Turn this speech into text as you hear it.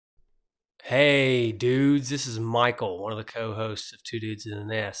Hey, dudes, this is Michael, one of the co hosts of Two Dudes in a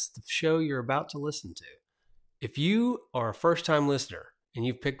Nest, the show you're about to listen to. If you are a first time listener and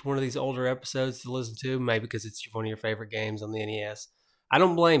you've picked one of these older episodes to listen to, maybe because it's one of your favorite games on the NES, I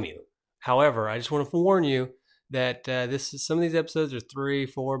don't blame you. However, I just want to warn you that some of these episodes are 3,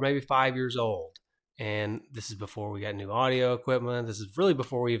 4, maybe 5 years old. And this is before we got new audio equipment. This is really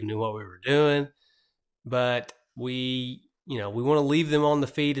before we even knew what we were doing. But we want to leave them on the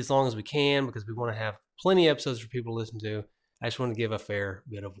feed as long as we can because we want to have plenty of episodes for people to listen to. I just want to give a fair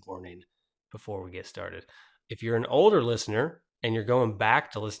bit of warning before we get started. If you're an older listener and you're going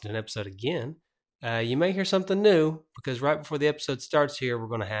back to listen to an episode again, you may hear something new because right before the episode starts here, we're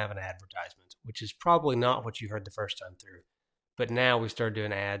going to have an advertisement, which is probably not what you heard the first time through. But now we started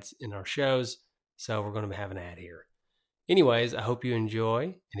doing ads in our shows, so we're going to have an ad here. Anyways, I hope you enjoy.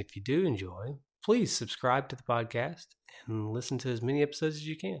 And if you do enjoy, please subscribe to the podcast and listen to as many episodes as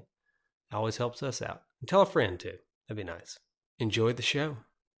you can. It always helps us out. And tell a friend too. That'd be nice. Enjoy the show.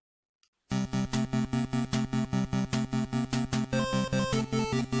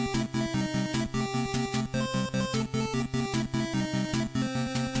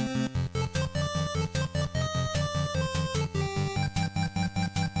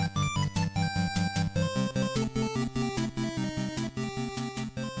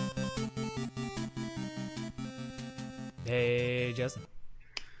 Hey, Justin.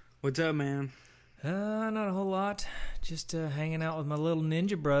 What's up, man? Not a whole lot. Just hanging out with my little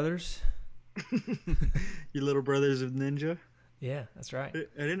ninja brothers. Your little brothers of ninja? Yeah, that's right.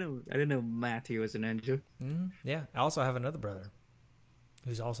 I didn't know Matthew was a ninja. Yeah, I also have another brother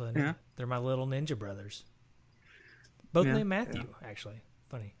who's also a ninja. Yeah. They're my little ninja brothers. Both named Matthew, actually.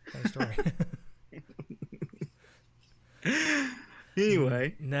 Funny story.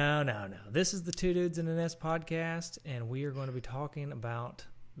 Anyway. No. This is the Two Dudes in a Nest podcast, and we are going to be talking about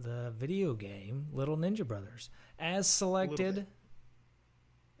the video game Little Ninja Brothers, as selected.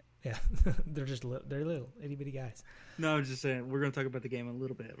 Yeah, they're little itty bitty guys. No, I'm just saying we're going to talk about the game a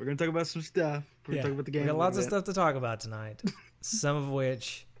little bit. We're going to talk about some stuff. We're going to talk about the game. We got lots of stuff to talk about tonight. Some of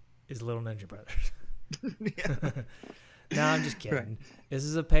which is Little Ninja Brothers. No, I'm just kidding. Right. This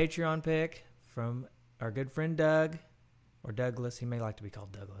is a Patreon pick from our good friend Doug. Or Douglas. He may like to be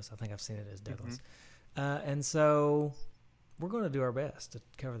called Douglas. I think I've seen it as Douglas. And so we're going to do our best to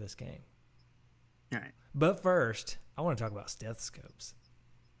cover this game. All right. But first, I want to talk about stethoscopes.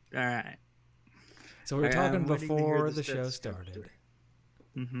 All right. So we were talking before the show started.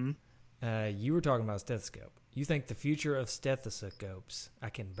 Mm-hmm. You were talking about stethoscope. You think the future of stethoscopes, I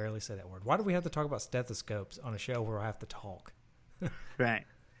can barely say that word. Why do we have to talk about stethoscopes on a show where I have to talk? Right.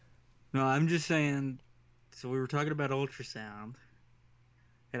 No, I'm just saying... So we were talking about ultrasound,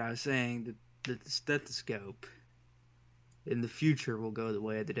 and I was saying that the stethoscope in the future will go the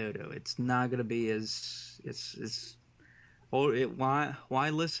way of the dodo. It's not going to be why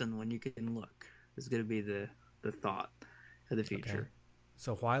listen when you can look is going to be the thought of the future. Okay.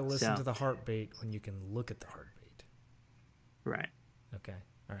 So why listen to the heartbeat when you can look at the heartbeat? Right. Okay.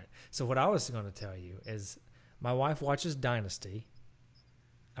 All right. So what I was going to tell you is my wife watches Dynasty.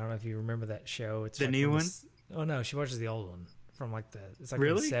 I don't know if you remember that show. It's the new one? Oh, no. She watches the old one from it's like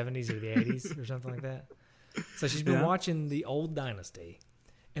really? the 70s or the 80s or something like that. So she's been watching the old Dynasty.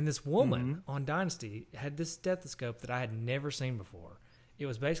 And this woman on Dynasty had this stethoscope that I had never seen before. It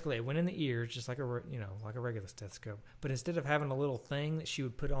was basically, it went in the ears just like a regular stethoscope. But instead of having a little thing that she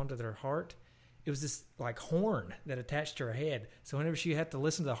would put onto their heart, it was this like horn that attached to her head. So whenever she had to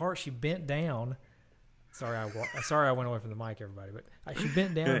listen to the heart, she bent down. Sorry, I went away from the mic, everybody. But she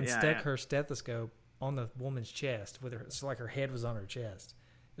bent down and stuck her stethoscope on the woman's chest with her. It's like her head was on her chest.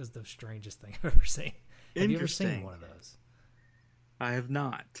 It was the strangest thing I've ever seen. Have you ever seen one of those? I have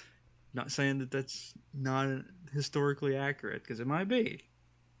not. Not saying that that's not historically accurate, because it might be.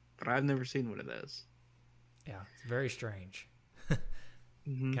 But I've never seen one of those. Yeah, it's very strange.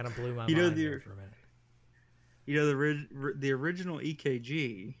 Kind of blew my mind there for a minute. You know, the original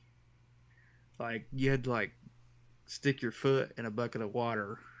EKG... Like, you had to, stick your foot in a bucket of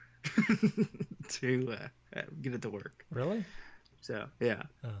water to get it to work. Really? So, yeah.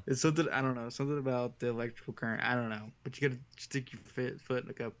 Oh. It's something, I don't know, something about the electrical current. I don't know. But you got to stick your foot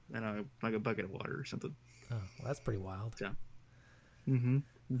in a bucket of water or something. Oh, well, that's pretty wild. So.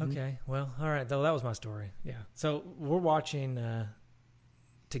 Okay. Well, all right. Though that was my story. Yeah. So, we're watching...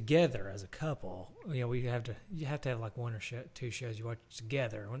 together as a couple, you have to have like one or two shows you watch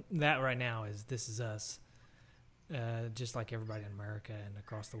together. That right now is This Is Us, just like everybody in America and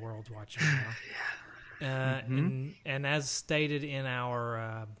across the world's watching it now. And as stated in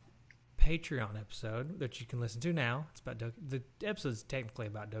our Patreon episode that you can listen to now. It's about the episode's technically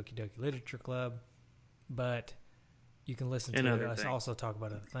about Doki Doki Literature Club, but you can listen to us also talk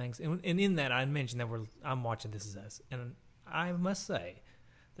about other things. And in that, I mentioned that I'm watching This Is Us, and I must say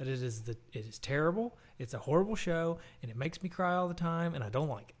that it is terrible. It's a horrible show, and it makes me cry all the time, and I don't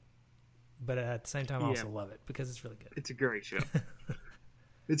like it. But at the same time, I also love it because it's really good. It's a great show.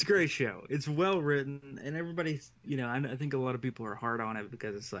 It's a great show. It's well written, and everybody's, I think a lot of people are hard on it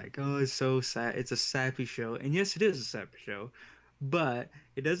because it's like, oh, it's so sad. It's a sappy show. And yes, it is a sappy show, but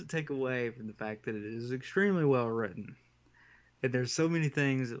it doesn't take away from the fact that it is extremely well written. And there's so many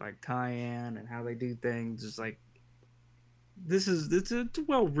things that like tie in and how they do things. It's like, it's a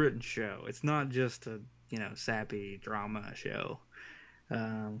well written show. It's not just a, sappy drama show.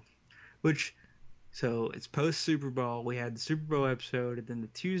 So it's post Super Bowl. We had the Super Bowl episode, and then the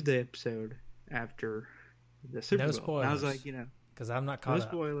Tuesday episode after the Super Bowl. Spoilers. And I was like, because I'm not caught up.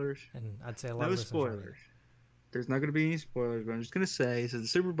 No spoilers. And I'd say a lot no of spoilers. There's not going to be any spoilers, but I'm just going to say, so the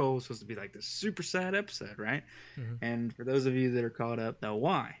Super Bowl was supposed to be like this super sad episode, right? Mm-hmm. And for those of you that are caught up, know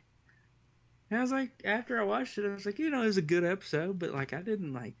why. And I was like, after I watched it, I was like, it was a good episode, but like I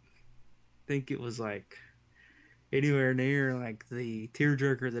didn't like think it was like anywhere near like the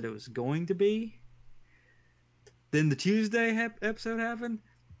tearjerker that it was going to be. Then the Tuesday episode happened.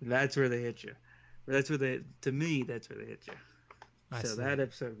 That's where they hit you. To me, that's where they hit you. So that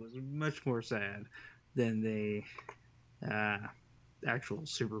episode was much more sad than the actual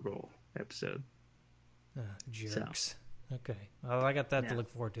Super Bowl episode. Jerks. So. Okay. Well, I got that to look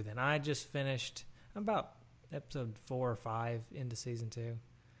forward to then. I just finished about episode 4 or 5 into season 2.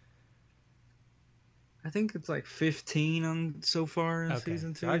 I think it's like 15 on so far in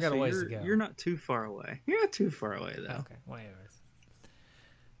season 2. So I got a ways to go. You're not too far away. You're not too far away, though. Okay. Well, anyways.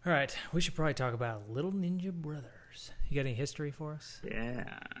 All right. We should probably talk about Little Ninja Brothers. You got any history for us?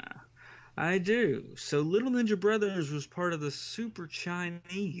 Yeah, I do. So Little Ninja Brothers was part of the Super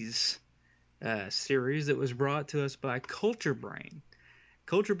Chinese series that was brought to us by Culture Brain.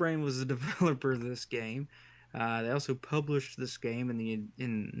 Culture Brain was the developer of this game. They also published this game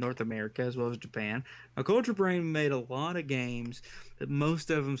in North America as well as Japan. Now, Culture Brain made a lot of games, but most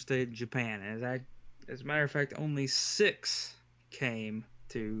of them stayed in Japan. As a matter of fact, only 6 came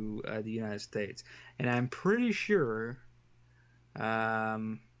to the United States. And I'm pretty sure all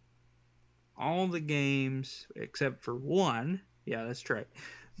the games except for one, yeah, that's right.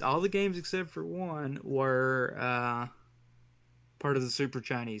 All the games except for one were part of the Super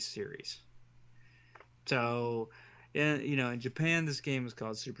Chinese series. So, in Japan, this game was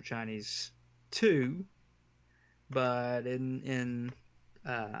called Super Chinese 2, but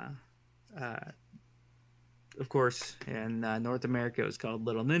of course, in North America, it was called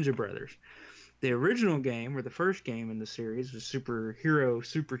Little Ninja Brothers. The original game, or the first game in the series, was Super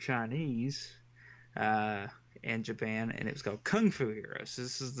Chinese in Japan, and it was called Kung Fu Heroes.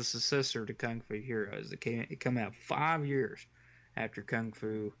 This is the successor to Kung Fu Heroes. It came out 5 years after Kung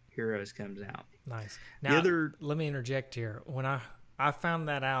Fu Heroes comes out. Nice. Now, let me interject here. When I found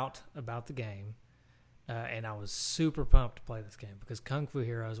that out about the game, and I was super pumped to play this game because Kung Fu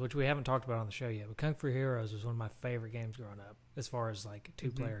Heroes, which we haven't talked about on the show yet, but Kung Fu Heroes was one of my favorite games growing up as far as like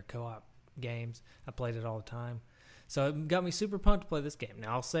 2-player co-op games. I played it all the time. So it got me super pumped to play this game.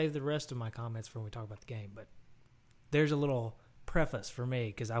 Now, I'll save the rest of my comments for when we talk about the game, but there's a little preface for me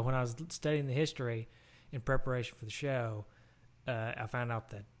because when I was studying the history in preparation for the show, I found out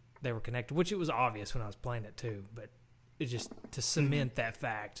that they were connected, which it was obvious when I was playing it too, but it just to cement that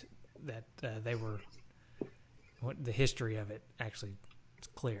fact that they were, the history of it actually, it's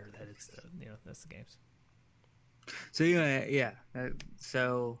clear that it's that's the games.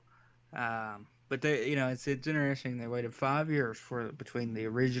 So but they, it's interesting. They waited 5 years between the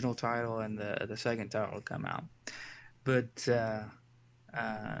original title and the second title to come out, but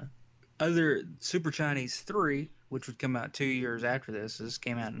other Super Chinese 3, which would come out 2 years after this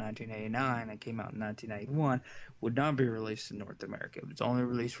came out in 1989 and came out in 1981, would not be released in North America. It was only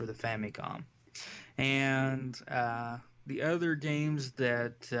released for the Famicom. And the other games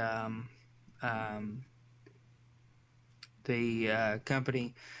that the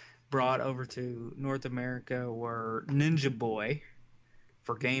company brought over to North America were Ninja Boy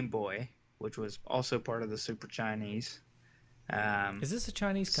for Game Boy, which was also part of the Super Chinese. Is this a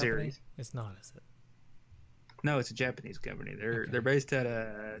Chinese company? Series. It's not, is it? No, it's a Japanese company. They're based out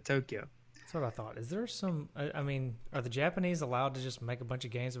of Tokyo. That's what I thought. Is there some? I mean, are the Japanese allowed to just make a bunch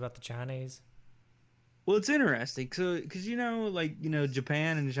of games about the Chinese? Well, it's interesting, because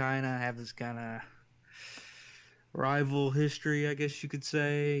Japan and China have this kind of rival history, I guess you could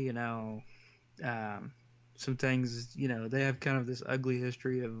say. some things. They have kind of this ugly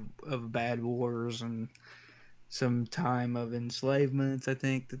history of bad wars and some time of enslavement. I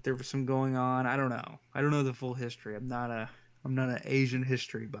think that there was some going on. I don't know. I don't know the full history. I'm not an Asian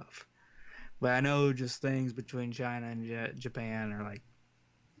history buff, but I know just things between China and Japan are like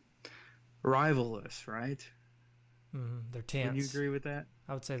rivalrous, right? They're tense. Would you agree with that?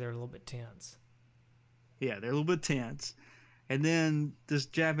 I would say they're a little bit tense. Yeah, they're a little bit tense. And then this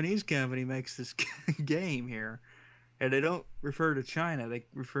Japanese company makes this game here, and they don't refer to China. They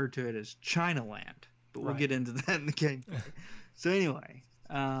refer to it as Chinaland. But we'll get into that in the game. So anyway,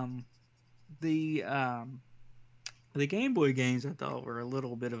 the Game Boy games I thought were a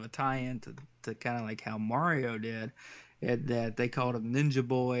little bit of a tie-in to kind of like how Mario did, and that they called them Ninja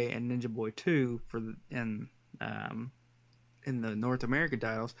Boy and Ninja Boy 2 in the North American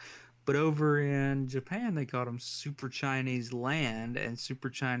titles. But over in Japan, they called them Super Chinese Land and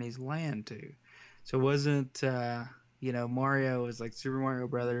Super Chinese Land 2. So it wasn't, Mario was like Super Mario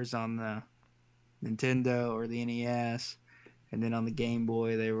Brothers on the Nintendo or the NES, and then on the Game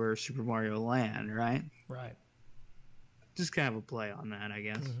Boy, they were Super Mario Land, right? Right. Just kind of a play on that, I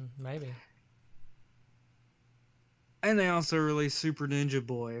guess. Maybe. And they also released Super Ninja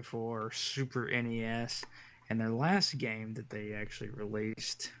Boy for Super NES. And their last game that they actually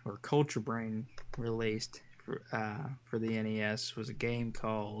released, or Culture Brain released for the NES, was a game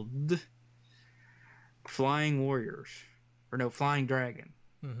called Flying Warriors. Or no, Flying Dragon.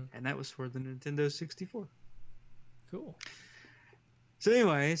 And that was for the Nintendo 64. Cool. So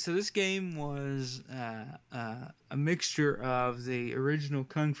anyway, this game was a mixture of the original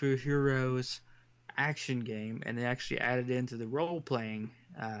Kung Fu Heroes action game, and they actually added into the role-playing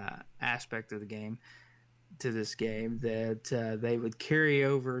aspect of the game to this game that they would carry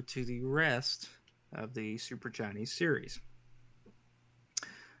over to the rest of the Super Chinese series.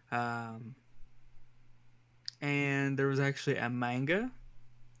 And there was actually a manga,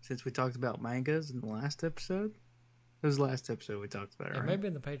 since we talked about mangas in the last episode. It was the last episode we talked about it, right? Maybe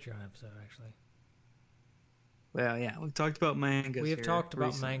in the Patreon episode, actually. Well, yeah, we've talked about mangas. We have talked about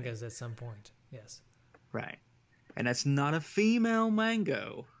recently. mangas at some point, yes. Right. And that's not a female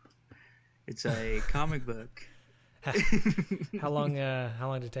mango. It's a comic book. How long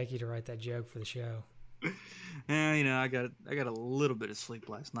did it take you to write that joke for the show? I got a little bit of sleep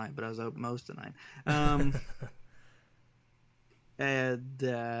last night, but I was up most of the night. And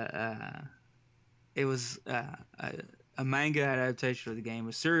it was a manga adaptation of the game,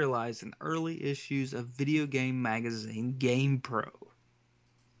 was serialized in early issues of video game magazine GamePro.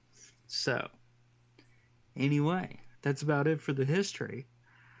 So, anyway, that's about it for the history.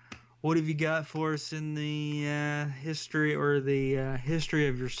 What have you got for us in the history, or the history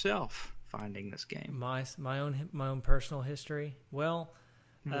of yourself finding this game? My own personal history. Well,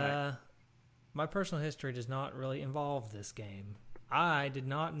 Right. my personal history does not really involve this game. I did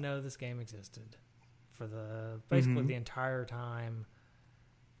not know this game existed for basically the entire time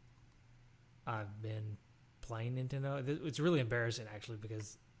I've been playing Nintendo. It's really embarrassing, actually,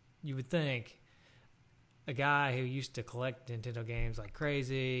 because you would think a guy who used to collect Nintendo games like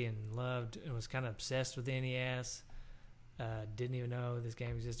crazy and loved and was kind of obsessed with the NES didn't even know this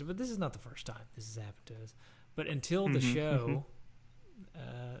game existed. But this is not the first time this has happened to us. But until the show,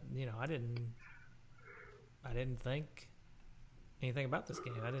 I didn't think anything about this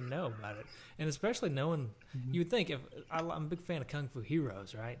game. I didn't know about it, and especially knowing, you would think, if I'm a big fan of Kung Fu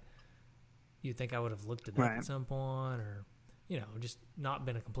Heroes, right? You'd think I would have looked it up at some point, or just not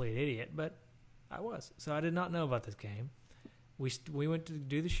been a complete idiot, but I was. So I did not know about this game. We went to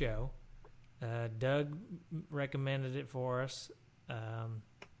do the show. Doug recommended it for us,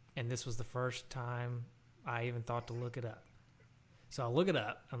 and this was the first time I even thought to look it up. So I look it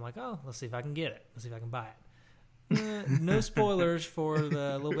up. I'm like, oh, let's see if I can get it. Let's see if I can buy it. No spoilers for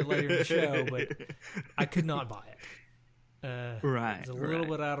the little bit later in the show, but I could not buy it. Right. It was a little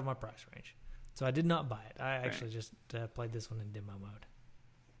bit out of my price range. So I did not buy it. I actually just played this one in demo mode.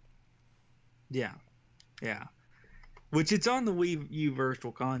 Yeah. Which it's on the Wii U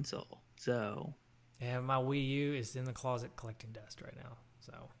Virtual Console, so. Yeah, my Wii U is in the closet collecting dust right now.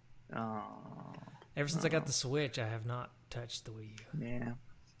 So. Ever since I got the Switch, I have not touched the Wii U. Yeah,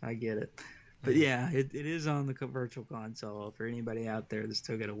 I get it. But yeah, it is on the Virtual Console for anybody out there that's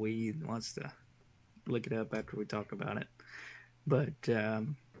still got a Wii and wants to look it up after we talk about it. But,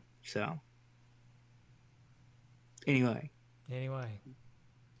 so. Anyway.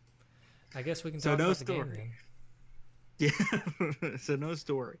 I guess we can talk about the game then. Yeah, so no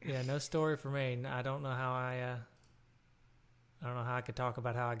story. Yeah, no story for me. I don't know how I could talk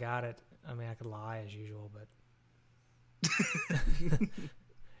about how I got it. I mean, I could lie as usual, but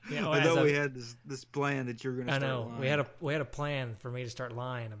Yeah, I thought we had this plan that you're going to I start know. lying. We had a plan for me to start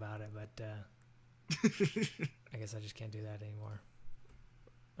lying about it, but I guess I just can't do that anymore.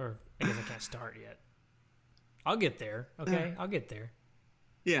 Or I guess I can't start yet. I'll get there. Okay, I'll get there.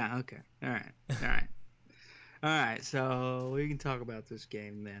 Yeah, okay. All right. All right, so we can talk about this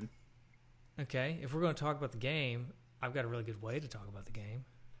game then. Okay, if we're going to talk about the game, I've got a really good way to talk about the game.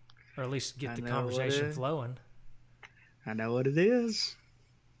 Or at least get the conversation flowing. I know what it is.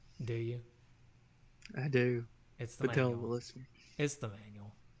 Do you? I do. It's the Tell the manual. listener. It's the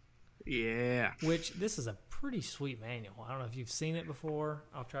manual. Yeah. Which, this is a pretty sweet manual. I don't know if you've seen it before.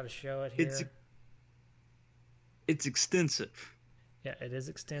 I'll try to show it here. It's extensive. Yeah, it is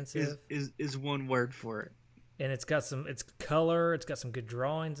extensive. Is one word for it. And it's got it's color. It's got some good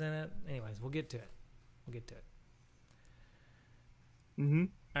drawings in it. Anyways, we'll get to it. Mm-hmm.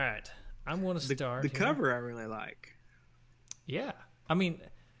 All right. I'm going to start. The cover I really like. Yeah. I mean,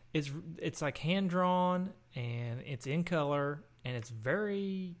 it's like hand-drawn, and it's in color, and it's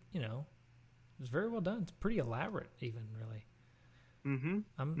very, it's very well done. It's pretty elaborate even, really. Mm-hmm.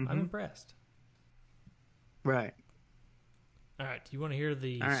 I'm impressed. Right. All right. Do you want to hear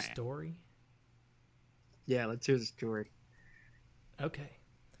the story? Yeah, let's hear the story. Okay.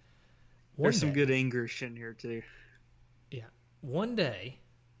 There's some good English in here, too. Yeah. One day,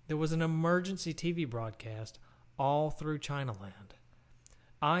 there was an emergency TV broadcast all through Chinaland.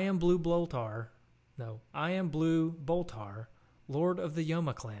 I am Blue Boltar, Lord of the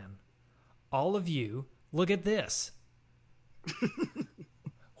Yoma clan. All of you, look at this.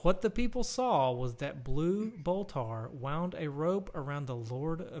 What the people saw was that Blue Boltar wound a rope around the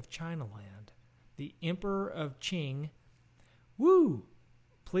Lord of Chinaland, the Emperor of Qing. Woo!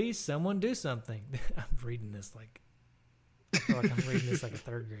 Please, someone do something. I'm reading this I feel like I'm reading this like a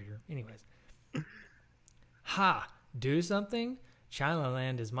third grader. Anyways. Ha! Do something?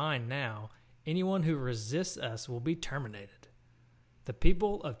 Chinaland is mine now. Anyone who resists us will be terminated. The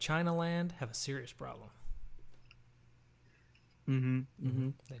people of Chinaland have a serious problem.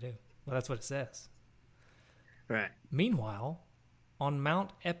 They do. Well, that's what it says. Right. Meanwhile, on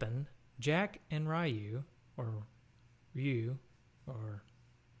Mount Epen, Jack and Ryu, or Ru, or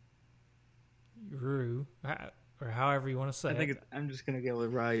however you want to say it. I'm just going to go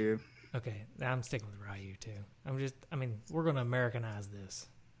with Ryu. Okay, I'm sticking with Ryu, too. We're going to Americanize this.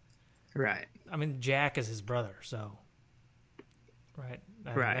 Right. Jack is his brother, so. Right.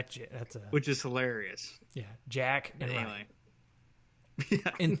 That's Which is hilarious. Yeah, Jack and anyway. Ryu.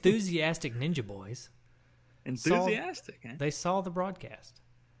 Enthusiastic ninja boys. They saw the broadcast.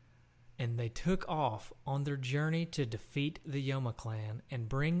 And they took off on their journey to defeat the Yoma clan and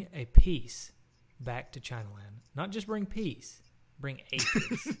bring a peace back to Chinaland. Not just bring peace, bring a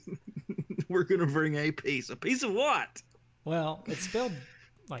peace. We're going to bring a piece. A piece of what? Well, it's spelled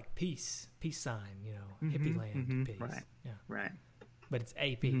like peace sign, hippie land peace. Right. Yeah. Right. But it's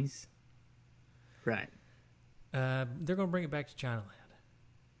a piece. Right. They're going to bring it back to Chinaland.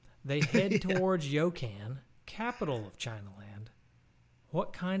 They head towards Yokan, capital of Chinaland.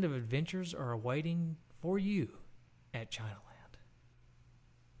 What kind of adventures are awaiting for you at Chinaland?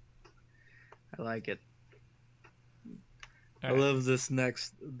 I like it. All I love the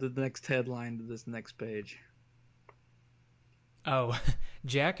next headline to this next page. Oh,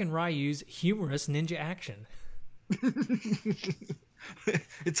 Jack and Ryu's humorous ninja action.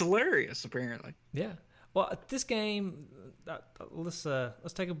 It's hilarious, apparently. Yeah. Well, this game,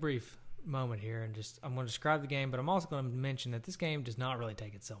 let's take a brief moment here and I'm going to describe the game, but I'm also going to mention that this game does not really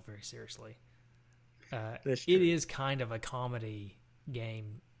take itself very seriously. It is kind of a comedy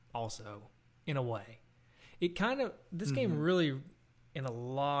game also, in a way. This game really, in a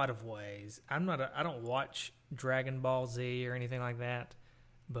lot of ways, I don't watch Dragon Ball Z or anything like that,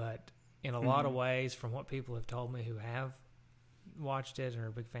 but in a lot of ways, from what people have told me who have watched it and are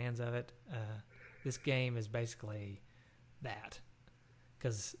big fans of it, this game is basically that,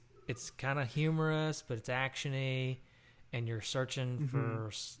 because it's kind of humorous, but it's actiony, and you're searching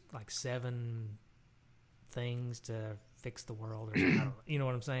for like 7 things to fix the world, or something. I don't know, you know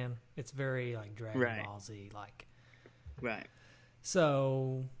what I'm saying? It's very like Dragon Ball Z like. Right.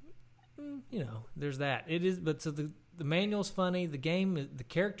 So, there's that. It is, but so the manual's funny. The game, the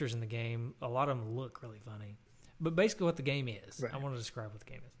characters in the game, a lot of them look really funny. But basically, what the game is, I want to describe what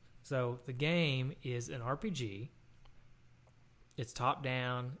the game is. So the game is an RPG. It's top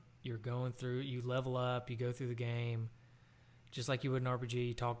down. You're going through. You level up. You go through the game, just like you would an RPG.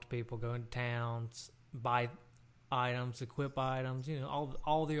 You talk to people, go into towns, buy items, equip items.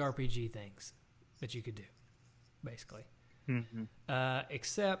 All the RPG things that you could do, basically.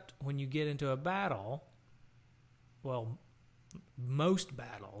 Except when you get into a battle, well, most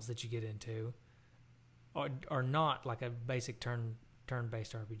battles that you get into are not like a basic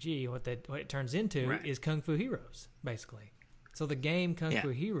turn-based RPG. What it turns into is Kung Fu Heroes, basically. So the game Kung Fu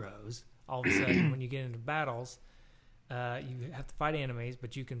Heroes, all of a sudden, when you get into battles, you have to fight enemies,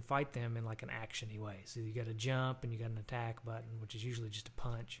 but you can fight them in like an actiony way. So you got a jump and you got an attack button, which is usually just a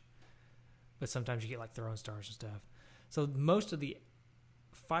punch. But sometimes you get like throwing stars and stuff. So most of the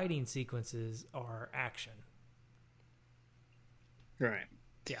fighting sequences are action. Right.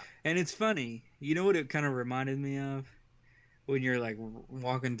 Yeah. And it's funny. You know what it kind of reminded me of? When you're like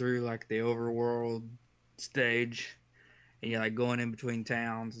walking through like the overworld stage and you're like going in between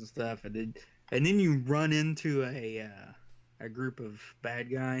towns and stuff, and then you run into a group of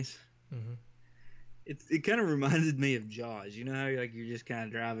bad guys. Mm-hmm. It kind of reminded me of Jaws. You know how you're just kind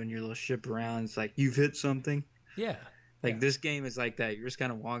of driving your little ship around. It's like you've hit something. Yeah. Like this game is like that. You're just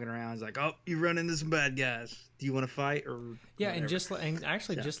kind of walking around. It's like, oh, you run into some bad guys. Do you want to fight or? Yeah, whatever?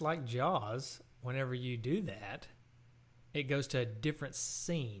 Just like Jaws, whenever you do that, it goes to a different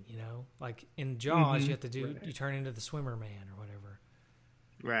scene. You know, like in Jaws, you have to you turn into the swimmer man or whatever.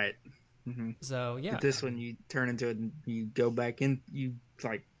 Right. Mm-hmm. So yeah, but this one you turn into it and you go back in. You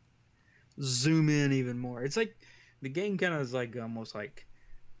like zoom in even more. It's like the game kind of is like almost like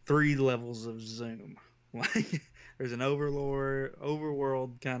 3 levels of zoom. Like there's an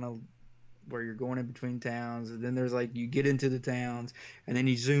overworld kind of where you're going in between towns, and then there's like you get into the towns, and then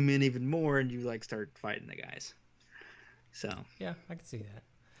you zoom in even more, and you like start fighting the guys. So yeah, I can see that.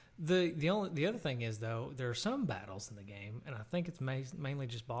 The other thing is though, there are some battles in the game, and I think it's mainly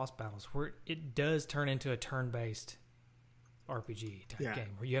just boss battles where it does turn into a turn-based RPG type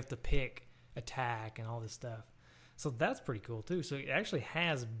game where you have to pick attack and all this stuff. So that's pretty cool too. So it actually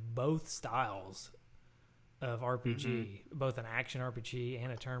has both styles of RPG, both an action RPG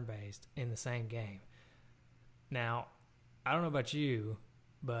and a turn-based in the same game. Now, I don't know about you,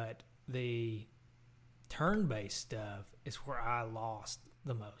 but the turn-based stuff is where I lost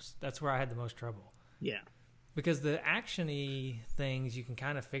the most. That's where I had the most trouble. Yeah. Because the action-y things you can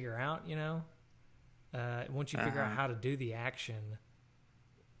kind of figure out, you know? Once you figure out how to do the action,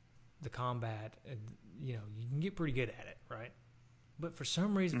 the combat, you know, you can get pretty good at it, right? But for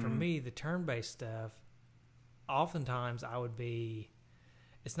some reason, for me, the turn-based stuff, oftentimes I would be,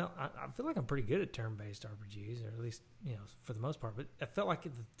 it's not, I feel like I'm pretty good at turn-based RPGs, or at least, you know, for the most part, but I felt like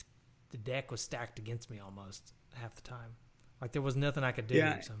the deck was stacked against me almost half the time. Like there was nothing I could do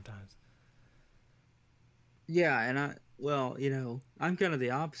sometimes. Yeah, and you know, I'm kind of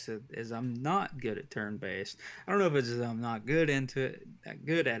the opposite, is I'm not good at turn-based. I don't know if it's that I'm not good at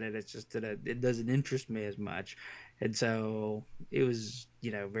it, it's just that it doesn't interest me as much. And so it was,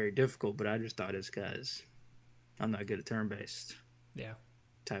 you know, very difficult, but I just thought it's because I'm not good at turn-based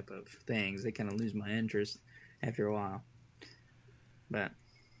type of things. They kind of lose my interest after a while. But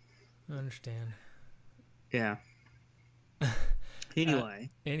I understand. Yeah. Anyway,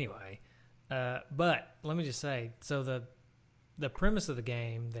 but let me just say, so the premise of the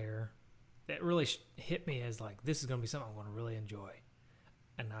game there, that really hit me as like, this is going to be something I'm going to really enjoy.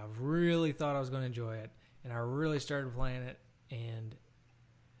 And I really thought I was going to enjoy it. And I really started playing it. And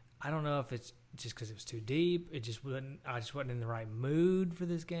I don't know if it's just because it was too deep. I just wasn't in the right mood for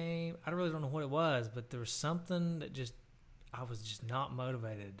this game. I really don't know what it was, but there was something that I was just not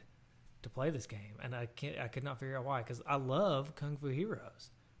motivated to play this game, and I could not figure out why. Because I love Kung Fu Heroes,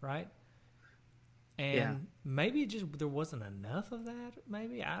 right? And maybe there wasn't enough of that.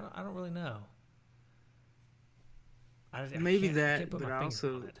 Maybe I don't really know. I can't put my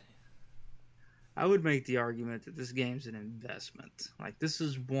finger on it. I would make the argument that this game's an investment. Like, this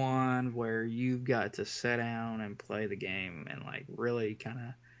is one where you've got to sit down and play the game and, like, really kind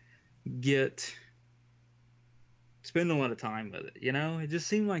of spend a lot of time with it, you know? It just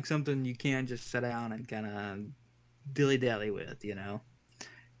seemed like something you can't just sit down and kind of dilly-dally with, you know?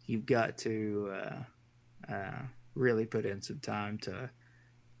 You've got to really put in some time to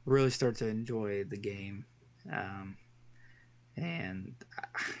really start to enjoy the game. And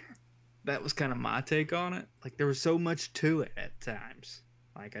that was kind of my take on it. Like, there was so much to it at times.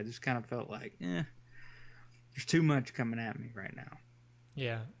 Like, I just kind of felt like, there's too much coming at me right now.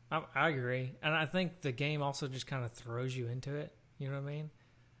 Yeah, I agree. And I think the game also just kind of throws you into it. You know what I mean?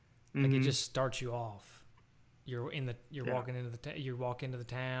 Like, it just starts you off. You're walking into you walk into the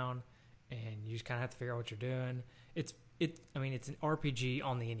town, and you just kind of have to figure out what you're doing. It's an RPG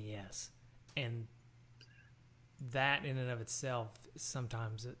on the NES, and that in and of itself is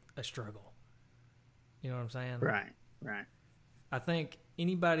sometimes a struggle. You know what I'm saying? Right. I think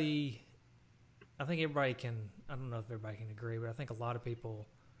everybody can, I don't know if everybody can agree, but I think a lot of people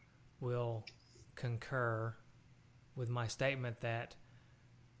will concur with my statement that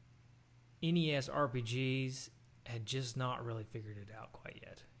NES RPGs had just not really figured it out quite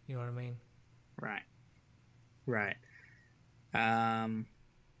yet. You know what I mean? Right.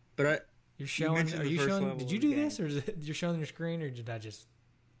 But you're showing. mentioned Are the you first showing? level Did of you the do this, game. or is it, you're showing your screen, or did I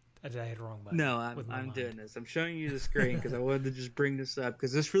hit the wrong button? No, with my I'm mind? doing this. I'm showing you the screen because I wanted to just bring this up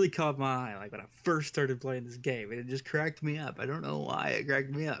because this really caught my eye. Like when I first started playing this game, and it just cracked me up. I don't know why it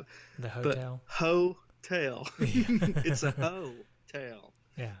cracked me up. The hotel. But hotel. It's a hotel.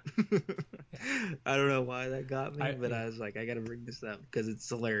 Yeah. I don't know why that got me, but yeah. I was like, I got to bring this up because it's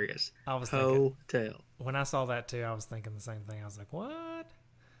hilarious. I was thinking, Hotel. when I saw that too, I was thinking the same thing. I was like, what?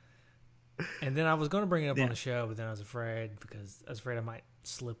 And then I was going to bring it up on the show, but then I was afraid because I was afraid I might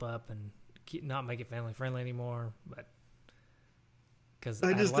slip up and not make it family friendly anymore. But because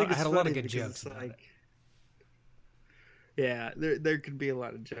I had a lot of good jokes about it. Yeah, there could be a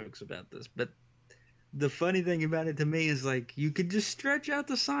lot of jokes about this, but the funny thing about it to me is like you could just stretch out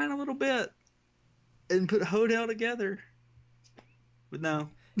the sign a little bit and put hotel together, but no.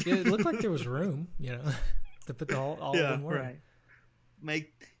 Yeah, it looked like there was room, to put all in one. Right.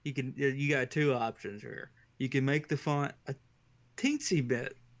 You got two options here. You can make the font a teensy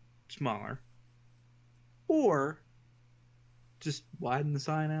bit smaller, or just widen the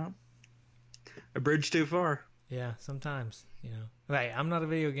sign out. A bridge too far. Yeah, sometimes, Hey, I'm not a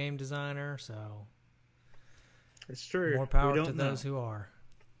video game designer, so it's true. More power to those who are.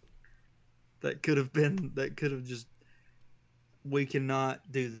 That could have just. We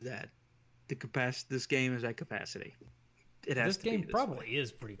cannot do that. This game is at capacity. This game probably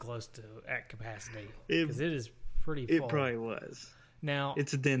is pretty close to at capacity because it is pretty full. It probably was. Now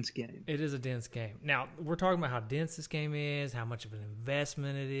it's a dense game. It is a dense game. Now we're talking about how dense this game is, how much of an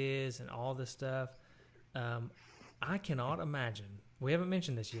investment it is, and all this stuff. I cannot imagine. We haven't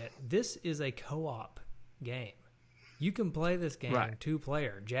mentioned this yet. This is a co-op game. You can play this game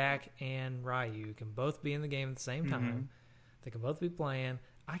 2-player. Jack and Ryu can both be in the game at the same time. They can both be playing.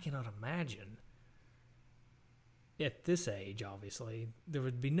 I cannot imagine. At this age, obviously, there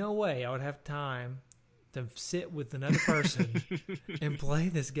would be no way I would have time to sit with another person and play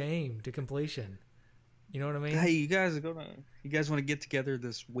this game to completion. You know what I mean? Hey, you guys want to get together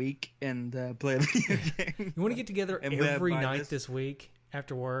this week and play a video game? You want to get together every night this week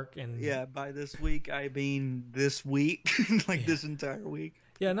after work? And yeah, by this week I mean this week, this entire week.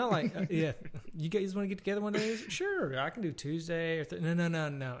 Yeah, not like yeah. You guys want to get together one day? Sure, I can do Tuesday or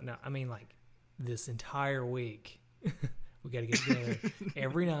no. I mean like this entire week. We got to get together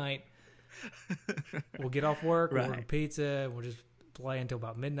every night. We'll get off work. We'll order pizza. We'll just play until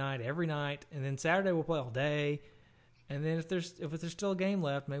about midnight every night, and then Saturday we'll play all day. And then if there's still a game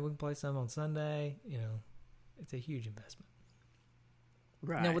left, maybe we can play some on Sunday. It's a huge investment.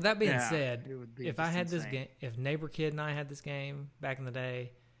 Right. Now, with that being said, if I had this game, if Neighbor Kid and I had this game back in the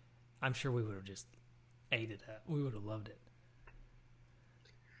day, I'm sure we would have just ate it up. We would have loved it.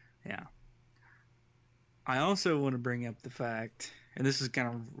 Yeah. I also want to bring up the fact, and this is kind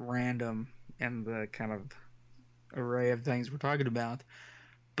of random in the kind of array of things we're talking about,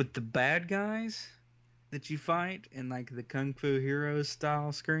 but the bad guys that you fight in like the Kung Fu Heroes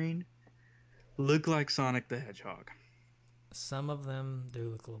style screen look like Sonic the Hedgehog. Some of them do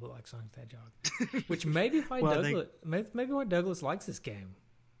look a little bit like Sonic the Hedgehog, which maybe why Douglas likes this game.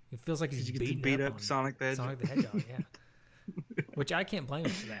 It feels like he's beat up Sonic the Hedgehog, yeah. Which I can't blame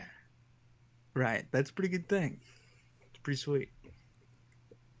him for that. Right, that's a pretty good thing. It's pretty sweet.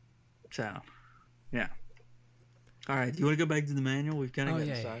 So, yeah. All right, do you want to go back to the manual? We've kind of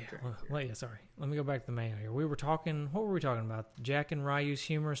gotten sidetracked. Sorry. Let me go back to the manual here. What were we talking about? Jack and Ryu's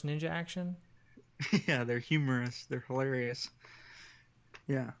humorous ninja action? Yeah, they're humorous. They're hilarious.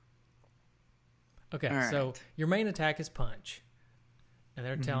 Yeah. Okay, so your main attack is punch. And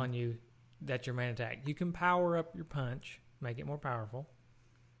they're telling you that's your main attack. You can power up your punch, make it more powerful.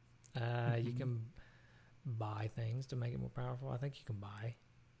 You can buy things to make it more powerful. I think you can buy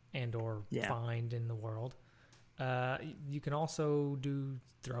and or find in the world. You can also do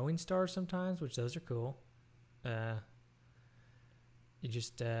throwing stars sometimes, which those are cool. You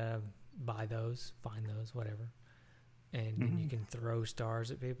just buy those, find those, whatever. And then you can throw stars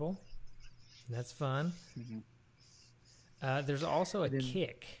at people. That's fun. There's also a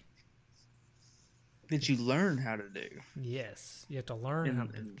kick. That you learn how to do. Yes, you have to learn how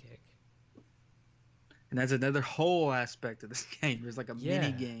to do the kick. And that's another whole aspect of this game. There's like a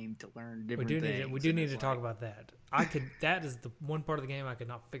mini game to learn different things. We do need to talk about that. That is the one part of the game I could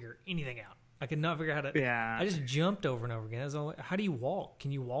not figure anything out. I could not figure out how to. Yeah. I just jumped over and over again. How do you walk?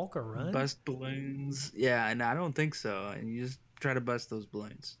 Can you walk or run? Bust balloons. Yeah, and I don't think so. And you just try to bust those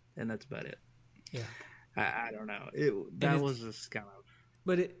balloons, and that's about it. Yeah. I don't know. That was just kind of.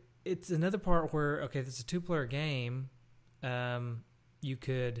 But it's another part where, okay, this is a 2-player game. You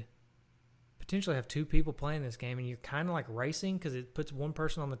could potentially have 2 people playing this game, and you're kind of like racing because it puts one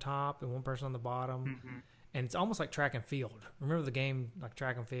person on the top and one person on the bottom. Mm-hmm. And it's almost like track and field. Remember the game like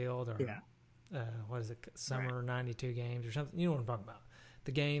track and field or what is it, Summer 92 games or something? You know what I'm talking about.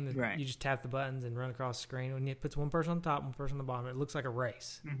 The game that you just tap the buttons and run across the screen, and it puts one person on the top, one person on the bottom. It looks like a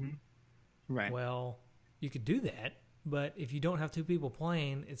race. Mm-hmm. Right. Well, you could do that, but if you don't have 2 people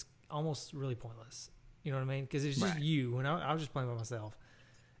playing, it's almost really pointless. You know what I mean? Because it's just you, and I was just playing by myself,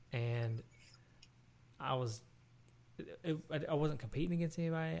 and I wasn't competing against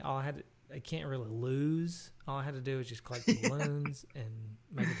anybody. I can't really lose. All I had to do was just collect balloons and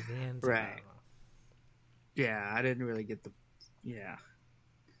make it to the end. So right. Yeah, I didn't really get the. Yeah.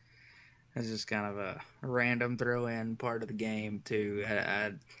 It's just kind of a random throw-in part of the game too.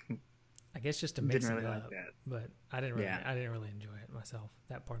 I guess just to mix didn't really it up, like that. but I didn't really enjoy it myself.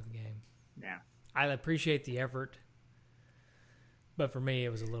 That part of the game. Yeah. I appreciate the effort, but for me, it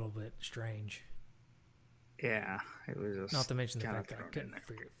was a little bit strange. Yeah, it was just not to mention the fact that I couldn't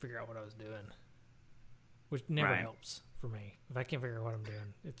figure out what I was doing, which never helps for me. If I can't figure out what I'm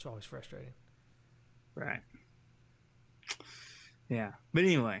doing, it's always frustrating. Right. Yeah, but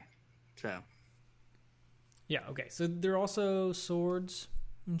anyway, so. Yeah, okay. So there are also swords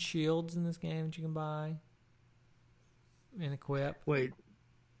and shields in this game that you can buy and equip. Wait,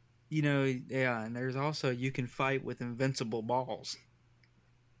 and there's also, you can fight with invincible balls.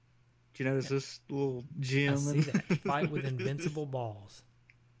 Do you notice this little gem? I see that. Fight with invincible balls.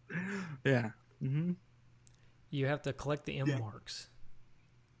 Yeah. Mm-hmm. You have to collect the M marks.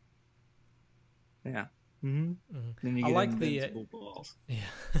 Yeah. Mm-hmm. Mm-hmm. Then you get like invincible balls. Yeah.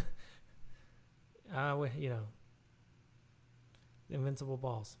 Invincible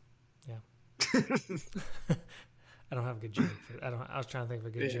balls. Yeah. I don't have a good joke for it. I was trying to think of a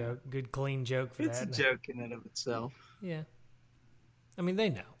good joke, good clean joke for that. It's a joke in and of itself. Yeah. I mean, they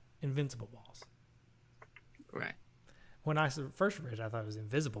know. Invincible balls. Right. When I first read it, I thought it was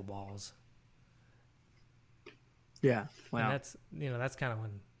invisible balls. Yeah. Wow. And that's kind of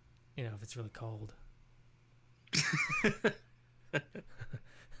when, if it's really cold.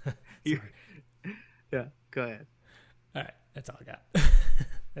 Yeah, go ahead. All right, that's all I got.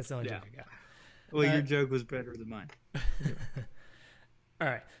 That's the only joke I got. Well, your joke was better than mine. All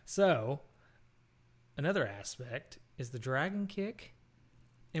right, so another aspect is the Dragon Kick,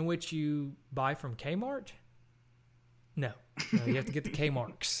 in which you buy from Kmart. No, you have to get the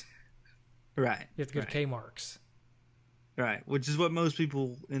K-Marks. Right. You have to go to K-Marks. Right, which is what most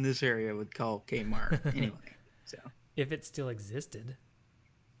people in this area would call Kmart anyway. So, if it still existed.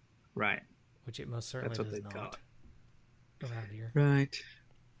 Right. Which it most certainly does not. Around here. Right.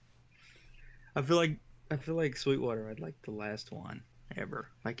 I feel like Sweetwater had like the last one ever,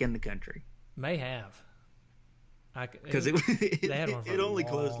 like in the country. May have. Because it only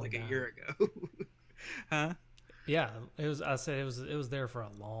closed like a year ago. Huh? Yeah, it was. I said it was there for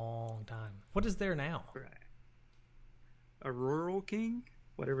a long time. What is there now? Right. A Rural King,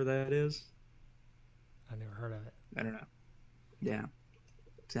 whatever that is. I never heard of it. I don't know. Yeah.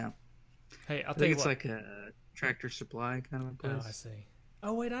 So. Hey, I think it's like a Tractor Supply kind of a place. Oh, I see.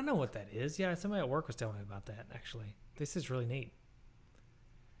 Oh, wait, I know what that is. Yeah, somebody at work was telling me about that, actually. This is really neat.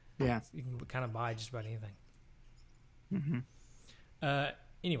 Yeah. You can kind of buy just about anything. Mm-hmm.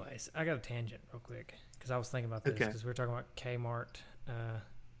 Anyways, I got a tangent real quick because I was thinking about this because we were talking about Kmart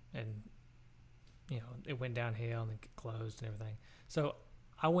and, it went downhill and it closed and everything. So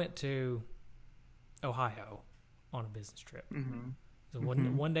I went to Ohio on a business trip. Mm-hmm. It was a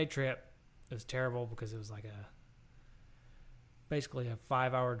one-day trip. It was terrible because it was like basically a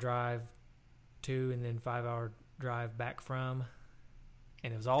 5-hour drive to and then 5-hour drive back from.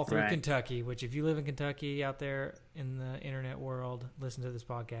 And it was all through Kentucky, which if you live in Kentucky out there in the internet world, listen to this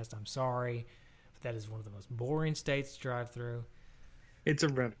podcast, I'm sorry. But that is one of the most boring states to drive through. It's a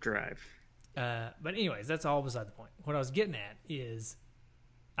rough drive. But anyways, that's all beside the point. What I was getting at is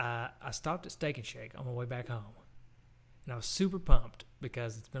I stopped at Steak and Shake on my way back home. And I was super pumped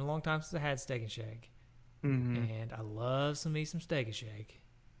because it's been a long time since I had Steak and Shake. Mm-hmm. And I love some Steak and Shake.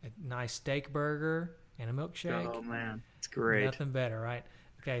 A nice steak burger and a milkshake. Oh, man. It's great. Nothing better, right?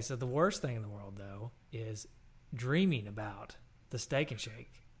 Okay, so the worst thing in the world, though, is dreaming about the Steak and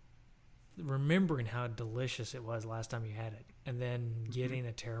Shake, remembering how delicious it was last time you had it, and then getting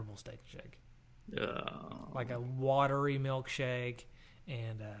a terrible Steak and Shake. Like a watery milkshake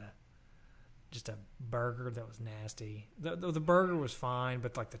and just a burger that was nasty. The burger was fine,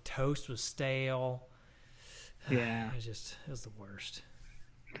 but like the toast was stale. Yeah. It was the worst.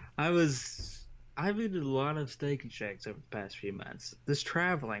 I was I've eaten a lot of Steak and Shakes over the past few months. This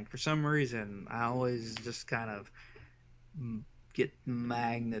traveling, for some reason, I always just kind of get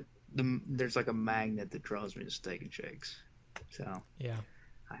magnet. There's like a magnet that draws me to Steak and Shakes. So Yeah.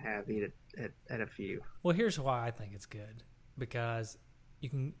 I have eat it at a few. Well, here's why I think it's good, because you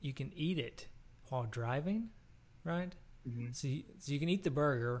can eat it while driving, right? Mm-hmm. So you can eat the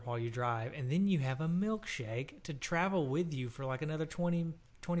burger while you drive, and then you have a milkshake to travel with you for like another 20,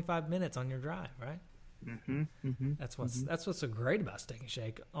 25 minutes on your drive, right? Mm-hmm. Mm-hmm. That's what's so great about Steak and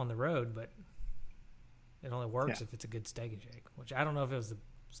Shake on the road, but it only works if it's a good Steak and Shake, which I don't know if it was the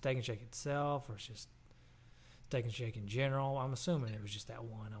Steak and Shake itself or it's just Steak and Shake in general. I'm assuming it was just that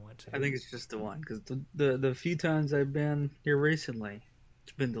one I went to. I think it's just the one because the few times I've been here recently,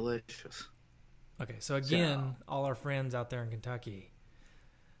 it's been delicious. Okay, so again, all our friends out there in Kentucky,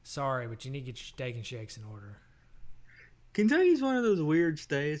 sorry, but you need to get your Steak and Shakes in order. Kentucky's one of those weird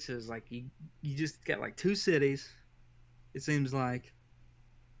states. Is like you just got like two cities, it seems like,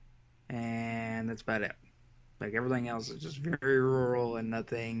 and that's about it. Like everything else is just very rural and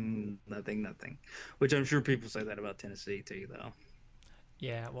nothing. Which I'm sure people say that about Tennessee too, though.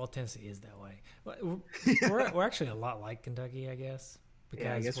 Yeah, well, Tennessee is that way. We're actually a lot like Kentucky, I guess, because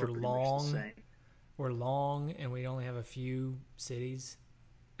Yeah, I guess we're pretty much the long. same. We're long, and we only have a few cities.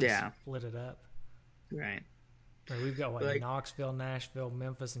 Yeah, Split it up. right. Like we've got Like- Knoxville, Nashville,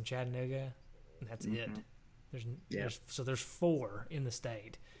 Memphis, and Chattanooga, and that's it. Yeah. There's 4 in the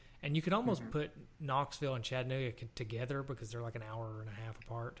state, and you could almost put Knoxville and Chattanooga together because they're like an hour and a half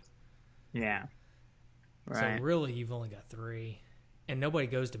apart. Yeah. Right. So really, you've only got 3, and nobody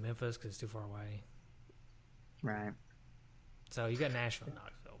goes to Memphis because it's too far away. Right. So you got Nashville, and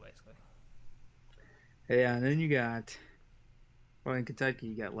Knoxville, basically. Yeah, and then you got, well, in Kentucky,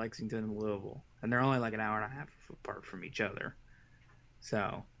 you got Lexington and Louisville, and they're only like an hour and a half apart from each other.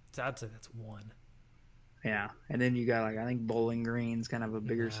 So I'd say that's 1. yeah, and then you got like I think Bowling Green's kind of a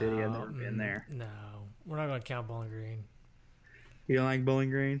bigger city. I've never been there. No, we're not going to count Bowling Green. You don't like Bowling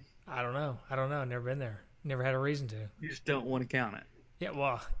Green? I don't know. Never been there. Never had a reason to. You just don't want to count it. Yeah,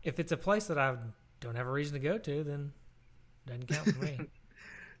 well, if it's a place that I don't have a reason to go to, then it doesn't count for me.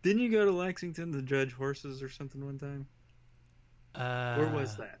 Didn't you go to Lexington to judge horses or something one time? Where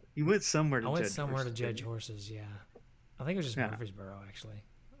was that? You went somewhere to I judge went somewhere horses, to judge didn't you? horses, yeah. I think it was just Yeah. Murfreesboro, actually.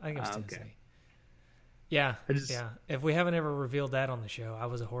 I think it was Tennessee. Okay. Yeah, I just- yeah. If we haven't ever revealed that on the show, I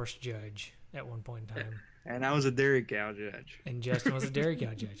was a horse judge at one point in time. And I was a dairy cow judge. And Justin was a dairy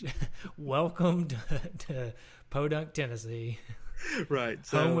cow judge. Welcome to Podunk, Tennessee. Right.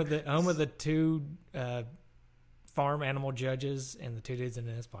 So home of the 2 farm animal judges and the 2 Dudes in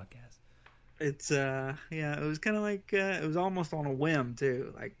this podcast. it's yeah, it was kind of like it was almost on a whim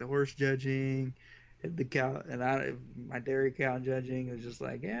too, like the horse judging, and the cow, and my dairy cow judging was just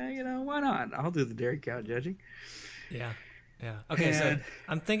like, yeah, why not? I'll do the dairy cow judging. Yeah. Yeah. Okay. So And-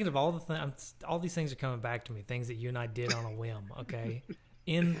 I'm thinking of all all these things are coming back to me. Things that you and I did on a whim. Okay.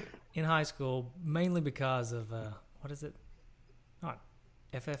 In high school, mainly because of what is it? Not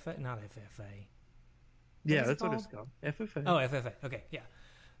FFA. Not FFA. Yeah, is it that's what it's called. FFA. Oh, FFA. Okay. Yeah.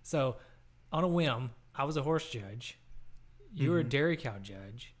 So on a whim, I was a horse judge. You were a dairy cow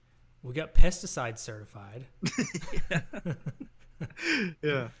judge. We got pesticide certified.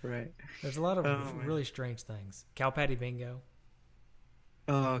 Yeah, right. There's a lot of Oh, man. really strange things. Cow patty bingo.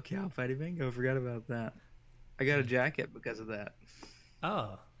 Oh, cow fatty bingo. Forgot about that. I got a jacket because of that.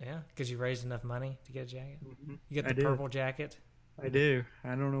 Oh, yeah, because you raised enough money to get a jacket. You I get the did. purple jacket. I do. I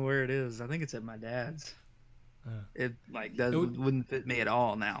don't know where it is. I think it's at my dad's. Oh. It like wouldn't fit me at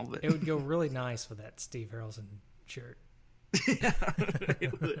all now, but It would go really nice with that Steve Harrelson shirt. yeah,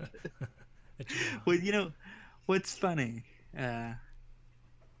 it would. that you know. Well, what's funny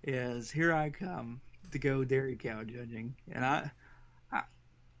is here I come to go dairy cow judging, and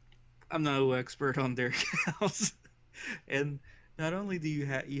I'm no expert on dairy cows, and not only do you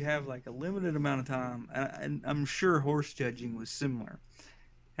have like a limited amount of time, and I'm sure horse judging was similar,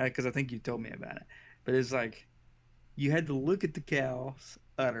 because I think you told me about it, but it's like you had to look at the cow's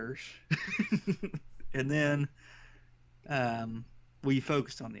udders, and then we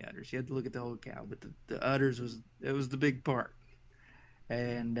focused on the udders. You had to look at the whole cow, but the udders was the big part.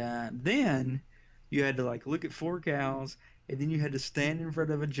 And then you had to like look at 4 cows, and then you had to stand in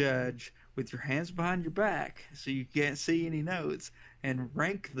front of a judge with your hands behind your back so you can't see any notes, and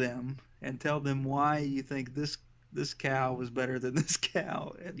rank them and tell them why you think this cow was better than this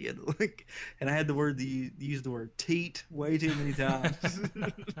cow. And you had to look, and I had use the word teat way too many times.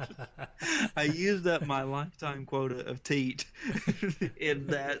 I used up my lifetime quota of teat in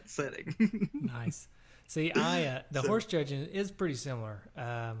that setting. Nice. See, the horse judging is pretty similar.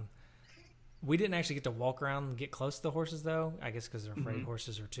 We didn't actually get to walk around and get close to the horses, though. I guess because they're afraid Mm-hmm.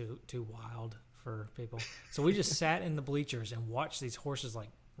 horses are too wild for people. So we just sat in the bleachers and watched these horses like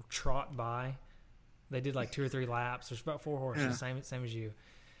trot by. They did like 2 or 3 laps. There's about 4 horses, Yeah. same as you.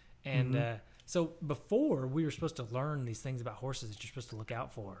 And so before we were supposed to learn these things about horses that you're supposed to look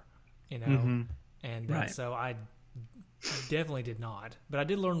out for, you know. Mm-hmm. And Right. so I definitely did not, but I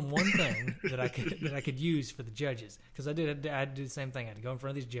did learn one thing that I could use for the judges, because I had to do the same thing. I had to go in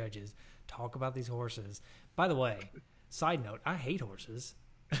front of these judges, talk about these horses. By the way, side note, I hate horses.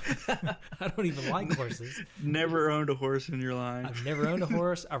 I don't even like horses. Never owned a horse in your life. I've never owned a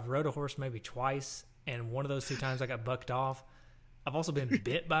horse. I've rode a horse maybe twice, and one of those 2 times I got bucked off. I've also been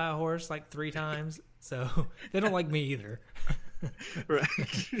bit by a horse like 3 times, so they don't like me either. Right.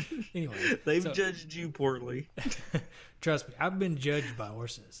 Anyway, They've so- judged you poorly. Trust me, I've been judged by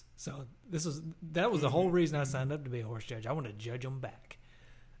horses. So that was the whole reason I signed up to be a horse judge. I want to judge them back.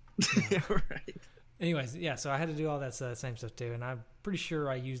 Yeah, right. Anyways, yeah, so I had to do all that same stuff too, and I'm pretty sure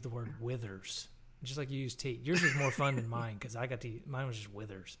I used the word withers, just like you used teat. Yours was more fun than mine because mine was just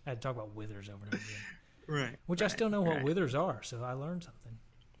withers. I had to talk about withers over and over again, Right. which I right, still know what right. withers are, so I learned something.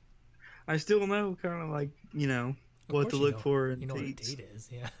 I still know kind of like, Of what course to you look know- for in You know what a teats. teat is,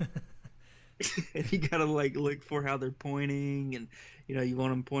 yeah. And you gotta like look for how they're pointing, and you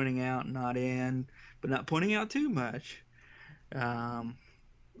want them pointing out, not in, but not pointing out too much.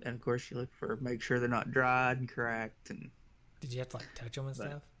 And of course you look for, make sure they're not dried and cracked. And Did you have to like touch them and But-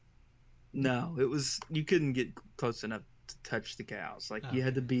 stuff? no, you couldn't get close enough to touch the cows. Like you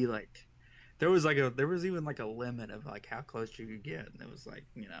had Okay. to be like, there was even like a limit of like how close you could get, and it was like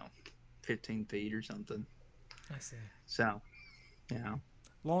 15 feet or something. I see. So, yeah.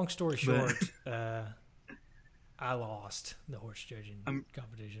 Long story But- short, I lost the horse judging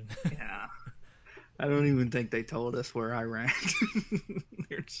competition. Yeah. I don't even think they told us where I ranked.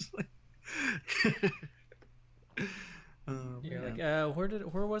 They're just like, You're yeah. like,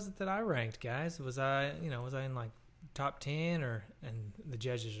 where was it that I ranked, guys? Was I in like top 10 and the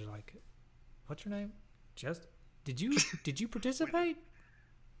judges are like, what's your name? Did you participate?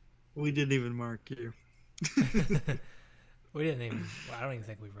 We didn't even mark you. We didn't even. Well, I don't even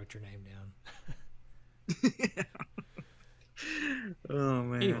think we wrote your name down. Oh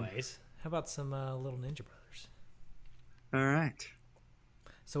man. Anyways, how about some Little Ninja Brothers? All right.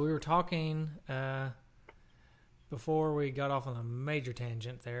 So we were talking before we got off on a major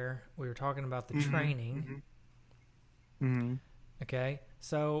tangent there. We were talking about the training. Mm-hmm. Okay,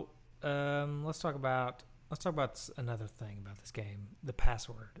 so let's talk about another thing about this game: the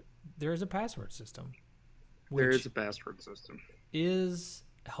password. There is a password system, There which is a password system. is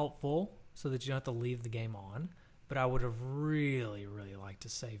helpful so that you don't have to leave the game on. But I would have really, really liked a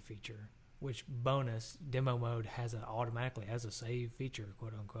save feature, which bonus demo mode automatically has a save feature,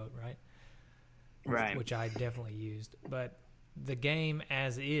 quote unquote, right? Right. Which I definitely used. But the game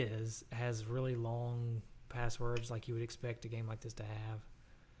as is has really long passwords like you would expect a game like this to have,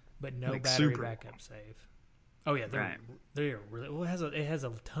 but no Like battery Super. backup save. Oh yeah, Right. they're really well. It has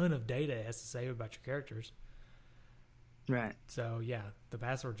a ton of data it has to save about your characters. Right. So yeah, the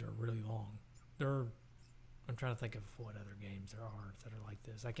passwords are really long. I'm trying to think of what other games there are that are like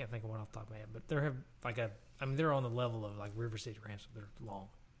this. I can't think of one off the top of my head, but they're on the level of like River City Ransom. They're long.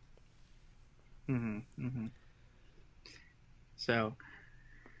 Mm-hmm. Mm-hmm. So,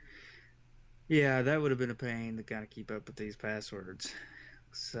 yeah, that would have been a pain to kind of keep up with these passwords.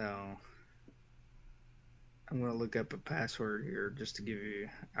 So, I'm going to look up a password here just to give you.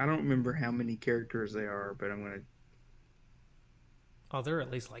 I don't remember how many characters they are, but I'm going to. Oh, they're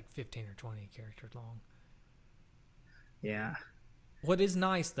at least like 15 or 20 characters long. Yeah. What is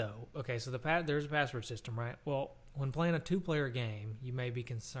nice though, okay, so there's a password system, right? Well, when playing a 2-player game, you may be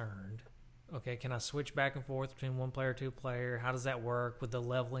concerned. Okay, can I switch back and forth between 1-player, 2-player? How does that work with the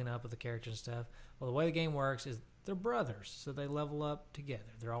leveling up of the characters and stuff? Well, the way the game works is they're brothers, so they level up together.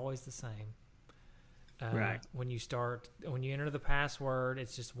 They're always the same. Right. When you enter the password,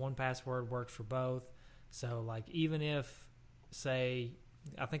 it's just one password works for both. So, like, even if, say,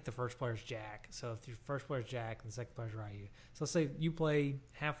 I think the first player is Jack. So if your first player is Jack and the second player is Ryu. So let's say you play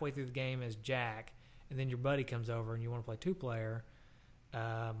halfway through the game as Jack, and then your buddy comes over and you want to play 2-player.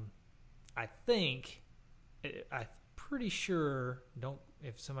 I'm pretty sure,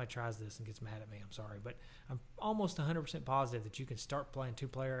 if somebody tries this and gets mad at me, I'm sorry, but I'm almost 100% positive that you can start playing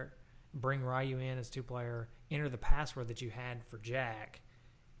 2-player, bring Ryu in as 2-player, enter the password that you had for Jack,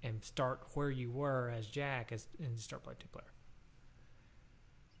 and start where you were as Jack and start playing 2-player.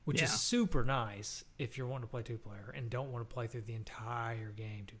 Which is super nice if you're wanting to play 2-player and don't want to play through the entire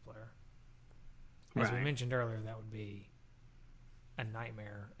game 2-player. As we Right. mentioned earlier, that would be a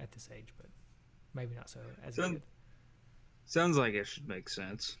nightmare at this age, but maybe not so as Sound- good. Sounds like it should make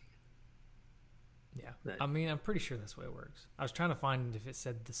sense. Yeah, But- I mean, I'm pretty sure that's the way it works. I was trying to find if it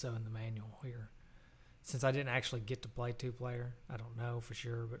said so in the manual here. Since I didn't actually get to play 2-player, I don't know for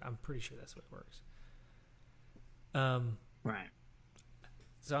sure, but I'm pretty sure that's the way it works. Right.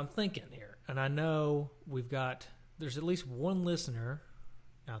 So I'm thinking here, and I know there's at least one listener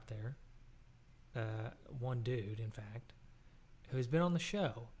out there, one dude, in fact, who's been on the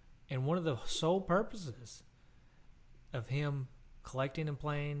show. And one of the sole purposes of him collecting and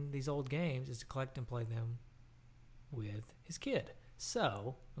playing these old games is to collect and play them with his kid.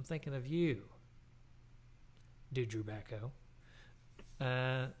 So I'm thinking of you, dude Drew Bacco.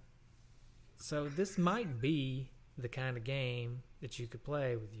 So this might be the kind of game that you could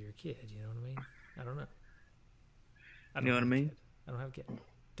play with your kid. You know what I mean? I don't know. You know what I mean? Kid. I don't have a kid.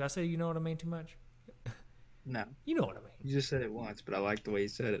 Did I say you know what I mean too much? No, You know what I mean. you just said it once, but I like the way you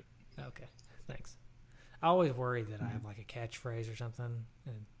said it. Okay, thanks. I always worry that I have like a catchphrase or something,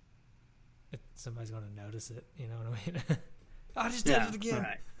 and somebody's going to notice it. You know what I mean? I just did it again.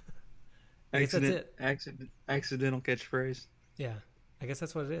 Right. I guess that's it. Accidental catchphrase. Yeah, I guess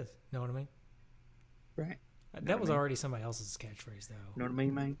that's what it is. Know what I mean? Right. That was already somebody else's catchphrase, though. Know what I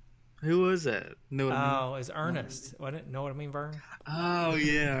mean, man? Who was that? Know what I mean? Oh, it's Ernest. What? Know what I mean, Vern? Oh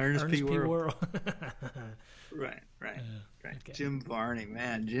yeah, Ernest P. Worrell. Right. Right. Okay. Jim Varney,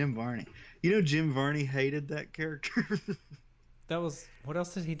 man, Jim Varney. You know, Jim Varney hated that character. That was. What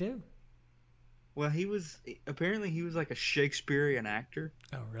else did he do? Well, he was like a Shakespearean actor,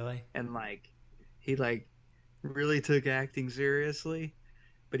 Oh, really? and he really took acting seriously,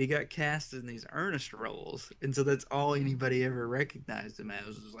 but he got cast in these Ernest roles, and so that's all anybody ever recognized him as,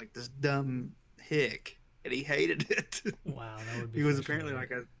 was like this dumb hick, and he hated it. Wow, that would be. He was apparently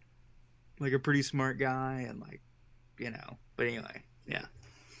frustrating. like a pretty smart guy, and but anyway, yeah.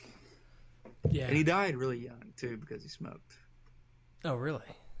 Yeah. And he died really young too because he smoked. Oh, really?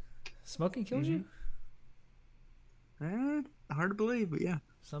 Smoking kills you? Hard to believe, but yeah.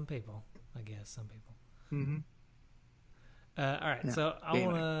 Some people, I guess. Some people. Mm-hmm. All right, Yeah. so I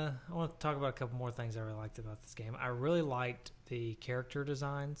Anyway. want to talk about a couple more things I really liked about this game. I really liked the character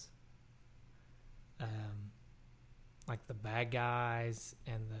designs, like the bad guys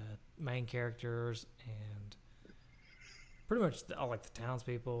and the main characters, and pretty much all like the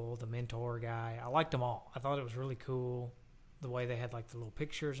townspeople, the mentor guy. I liked them all. I thought it was really cool the way they had like the little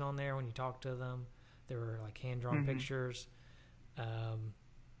pictures on there when you talk to them. They were like hand-drawn pictures.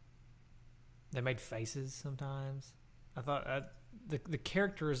 They made faces sometimes. I thought the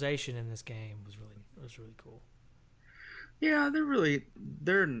characterization in this game was really cool. Yeah, they're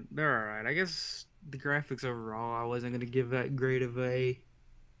all right. I guess the graphics overall, I wasn't gonna give that great of a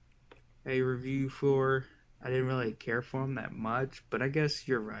review for. I didn't really care for them that much, but I guess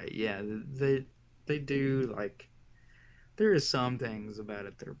you're right. Yeah, they do like. There is some things about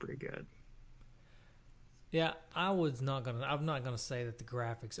it that are pretty good. Yeah, I'm not gonna say that the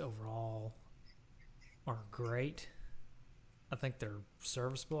graphics overall are great. I think they're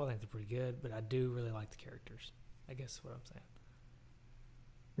serviceable. I think they're pretty good, but I do really like the characters. I guess is what I'm saying.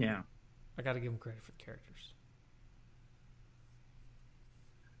 Yeah. I got to give them credit for the characters.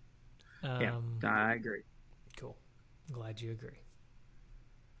 Yeah, I agree. Cool. I'm glad you agree.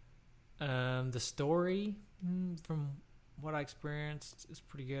 The story, from what I experienced, is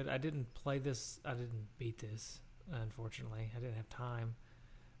pretty good. I didn't play this. I didn't beat this, unfortunately. I didn't have time,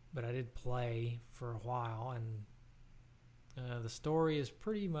 but I did play for a while, and the story is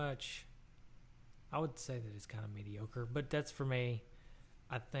pretty much, I would say that it's kind of mediocre, but that's for me.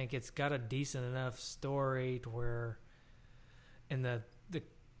 I think it's got a decent enough story to where, and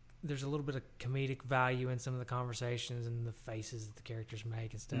there's a little bit of comedic value in some of the conversations and the faces that the characters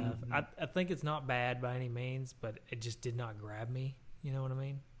make and stuff. Mm-hmm. I think it's not bad by any means, but it just did not grab me. You know what I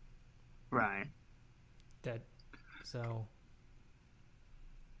mean? Right. So.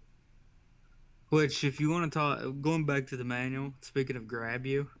 Which, if you want to talk, going back to the manual, speaking of grab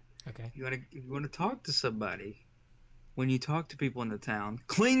you, Okay. if you want to talk to somebody, when you talk to people in the town,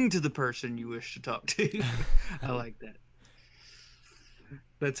 cling to the person you wish to talk to. I like that.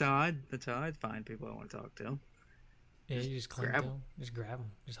 That's how I'd find people I want to talk to. Yeah, you just cling to grab them. Just grab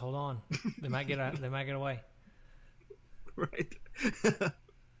them. Just hold on. They might get out. They might get away. Right.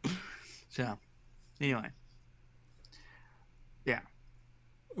 So, anyway. Yeah.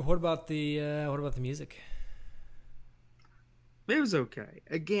 What about the music? It was okay.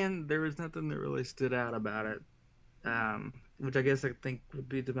 Again, there was nothing that really stood out about it. Which I guess I think would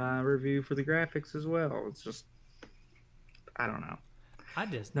be my review for the graphics as well. It's just, I don't know. I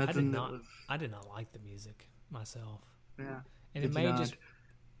did Nothing not. that was- I did not like the music myself, Yeah. and Did it you may not? just.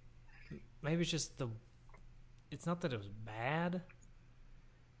 maybe it's just it's not that it was bad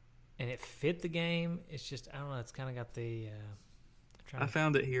and it fit the game. It's just, I don't know, it's kind of got the I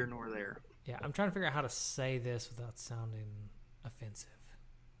found it here nor there. Yeah, I'm trying to figure out how to say this without sounding offensive.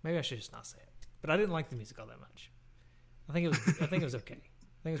 Maybe I should just not say it. But I didn't like the music all that much. I think it was okay. I think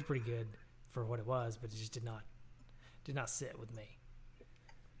it was pretty good for what it was, but it just did not sit with me.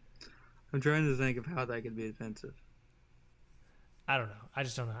 I'm trying to think of how that could be offensive. I don't know. I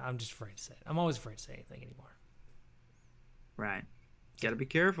just don't know. I'm just afraid to say it. I'm always afraid to say anything anymore. Right. Got to be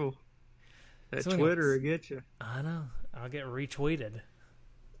careful. That So Twitter will get you. I know. I'll get retweeted.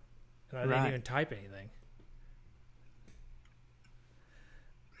 And I didn't even type anything.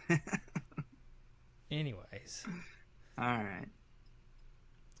 Anyways. All right.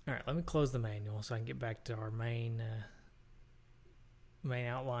 All right, let me close the manual so I can get back to our main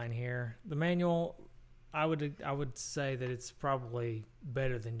outline here. The manual, I would say that it's probably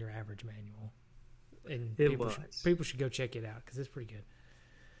better than your average manual, and people should go check it out because it's pretty good.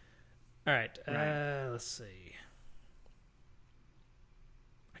 All right, let's see.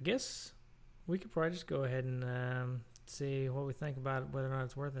 I guess we could probably just go ahead and see what we think about it, whether or not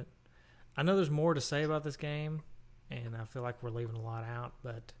it's worth it. I know there's more to say about this game, and I feel like we're leaving a lot out,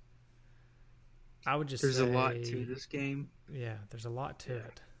 but I would just say... There's a lot to this game. Yeah, there's a lot to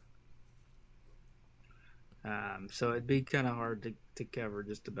it. So it'd be kind of hard to cover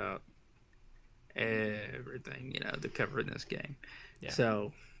just about everything, to cover in this game. Yeah.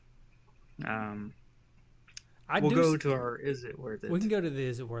 So... we'll go to our is it worth it? We can go to the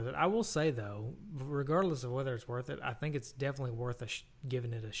is it worth it. I will say, though, regardless of whether it's worth it, I think it's definitely worth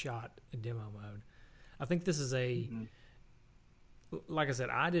giving it a shot in demo mode. I think this is like I said,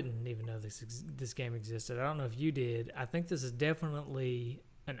 I didn't even know this game existed. I don't know if you did. I think this is definitely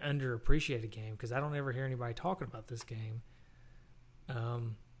an underappreciated game because I don't ever hear anybody talking about this game.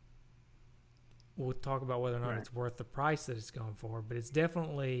 We'll talk about whether or not it's worth the price that it's going for, but it's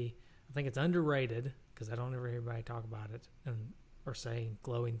definitely... I think it's underrated because I don't ever hear anybody talk about it or say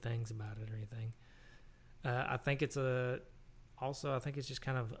glowing things about it or anything. I think it's just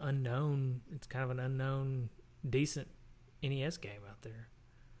kind of unknown. It's kind of an unknown, decent NES game out there.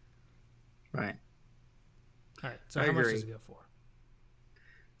 Right. All right. So how much does it go for?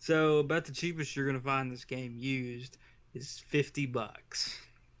 So about the cheapest you're going to find this game used is $50.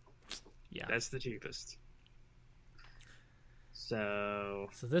 Yeah. That's the cheapest. So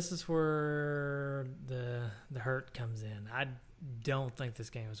this is where the hurt comes in. I don't think this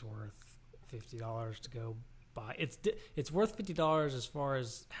game is worth $50 to go buy. It's worth $50 as far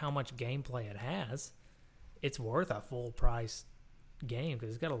as how much gameplay it has. It's worth a full price game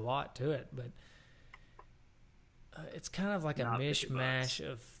because it's got a lot to it, but it's kind of like a mishmash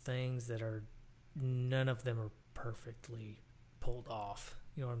of things that are none of them are perfectly pulled off.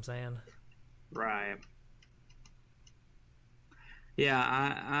 You know what I'm saying? Right. Yeah,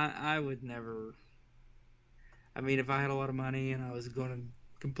 I would never... I mean, if I had a lot of money and I was going to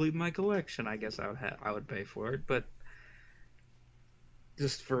complete my collection, I guess I would pay for it. But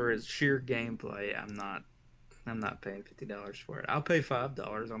just for its sheer gameplay, I'm not paying $50 for it. I'll pay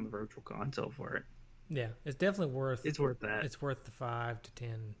 $5 on the Virtual Console for it. Yeah, it's definitely worth... It's worth that. It's worth the $5 to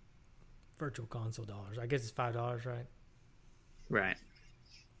 $10 Virtual Console dollars. I guess it's $5, right? Right.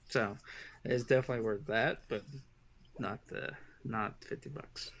 So, it's definitely worth that, but not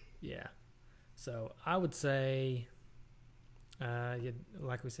 $50. Yeah. So I would say,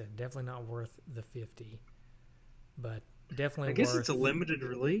 like we said, definitely not worth the $50, but definitely. I guess it's a limited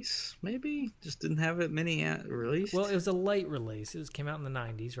release. Maybe just didn't have it many released. Well, it was a late release. It came out in the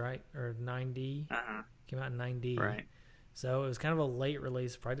 90s, right? Or 90. Came out in 90. Right. So it was kind of a late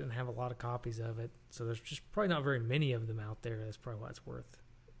release. Probably didn't have a lot of copies of it. So there's just probably not very many of them out there. That's probably why it's worth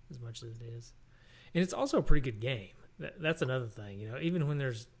as much as it is. And it's also a pretty good game. That's another thing, even when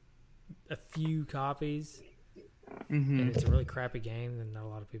there's a few copies and it's a really crappy game, then not a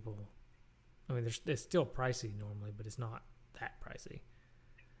lot of people. I mean, it's still pricey normally, but it's not that pricey.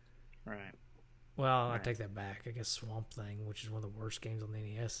 Right. Well, I take that back. I guess Swamp Thing, which is one of the worst games on the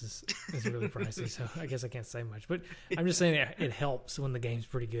NES, is really pricey. So I guess I can't say much, but I'm just saying it helps when the game's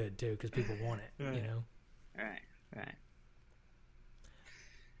pretty good too, because people want it. Right. Right.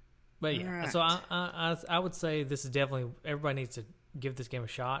 But yeah, so I would say this is definitely, everybody needs to give this game a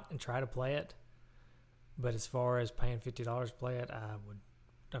shot and try to play it. But as far as paying $50 to play it, I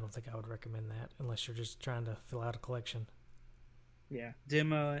don't think I would recommend that unless you're just trying to fill out a collection. Yeah,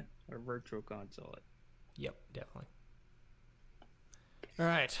 demo it or Virtual Console it. Yep, definitely. All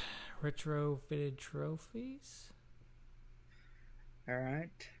right, retrofitted trophies. All right,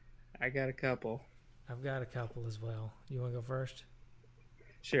 I got a couple. I've got a couple as well. You want to go first?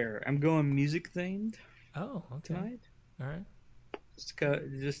 Sure. I'm going music themed Oh, okay. tonight. All right.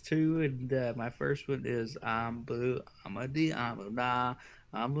 Just two, and my first one is I'm blue, I'm a D, I'm a da,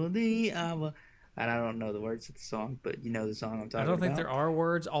 I'm a D, I'm a. And I don't know the words of the song, but you know the song I'm I talking don't think about. there are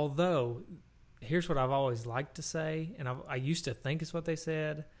words, although here's what I've always liked to say, and I used to think is what they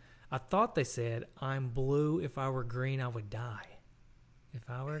said. I thought they said, I'm blue, if I were green, I would die. If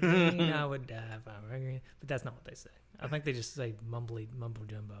I were green, I would die. If I were green. But that's not what they say. I think they just say mumbo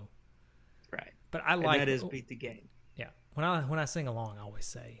jumbo. Right. But I And like that is beat the game. Yeah. When I sing along, I always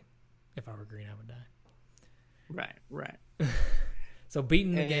say, if I were green, I would die. Right. So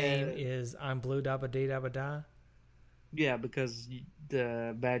beating the game is I'm blue, dabba dee, dabba da. Yeah, because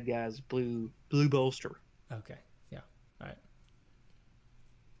the bad guy's blue bolster. Okay. Yeah. All right.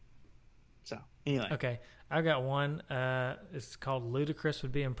 So anyway. Okay. I've got one. It's called Ludacris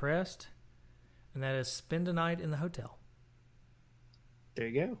Would Be Impressed. And that is spend a night in the hotel. There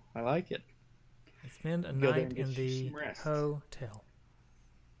you go. I like it. Spend a Go there night and get in you the some rest. hotel.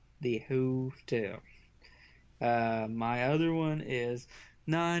 The hotel. My other one is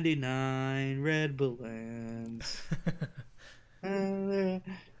 99 red balloons. And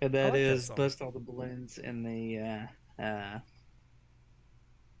that is song. bust all the balloons in the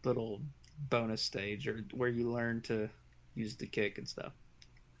little bonus stage or where you learn to use the kick and stuff.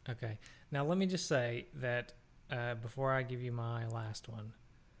 Okay. Now, let me just say that before I give you my last one,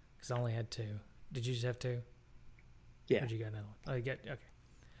 because I only had two. Did you just have two? Yeah. Or did you got another one? Oh, you got, okay.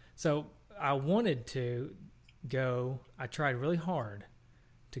 So I wanted to go, I tried really hard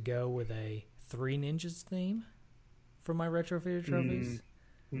to go with a Three Ninjas theme for my retrofitted trophies.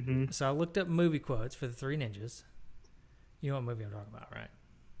 Mm-hmm. So I looked up movie quotes for the Three Ninjas. You know what movie I'm talking about, right?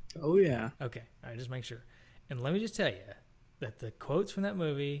 Oh, yeah. Okay. All right, just make sure. And let me just tell you that the quotes from that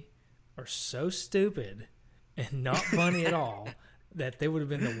movie are so stupid and not funny at all that they would have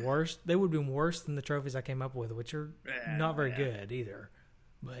been the worst. They would have been worse than the trophies I came up with, which are not very good either.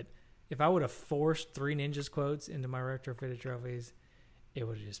 But if I would have forced Three Ninjas quotes into my retrofitted trophies, it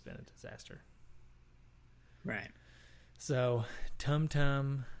would have just been a disaster. Right. So Tum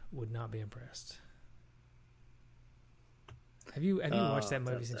Tum would not be impressed. Have you watched that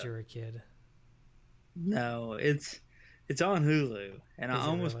movie since you were a kid? No, it's on Hulu, and I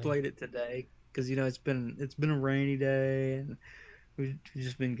almost really? played it today because it's been a rainy day, and we've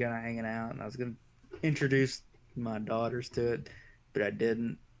just been kind of hanging out, and I was gonna introduce my daughters to it, but I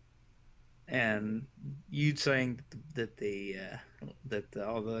didn't. And you saying that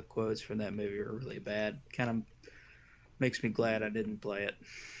all the quotes from that movie are really bad kind of makes me glad I didn't play it.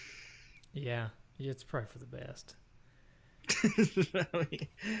 Yeah, it's probably for the best.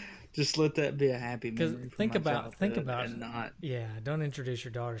 Just let that be a happy memory. Because think about and not. Yeah, don't introduce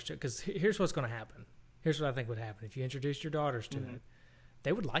your daughters to it. Because here's what's going to happen. Here's what I think would happen if you introduced your daughters to it.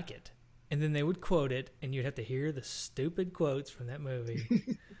 They would like it, and then they would quote it, and you'd have to hear the stupid quotes from that movie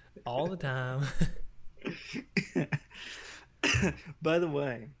all the time. By the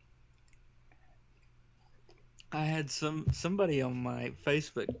way, I had somebody on my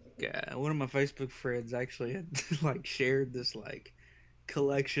Facebook, one of my Facebook friends actually had shared this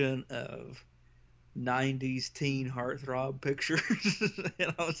collection of 90s teen heartthrob pictures,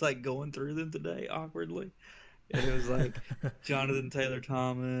 and I was going through them today awkwardly, and it was Jonathan Taylor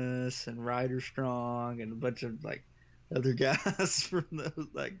Thomas and Ryder Strong and a bunch of other guys from those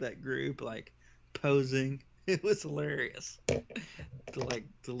that group posing. It was hilarious to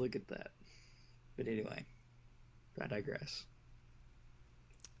look at that. But anyway, I digress.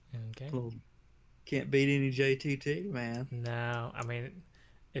 Okay. Well, can't beat any JTT, man. No, I mean,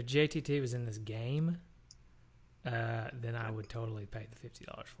 if JTT was in this game, then I would totally pay the $50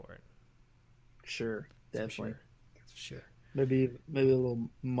 for it. Sure, definitely. Sure. Maybe a little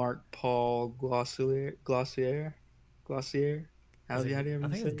Mark Paul Glossier. How do you ever I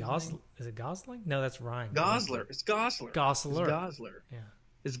think say it's Gosling. Is it Gosling? No, that's Ryan. Gosler. It's Gosler. Gosler. It's Gosler. Yeah.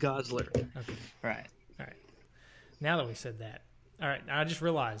 It's Gosler. Okay. Right. All right. Now that we said that, all right. I just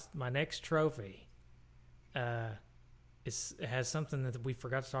realized my next trophy, it has something that we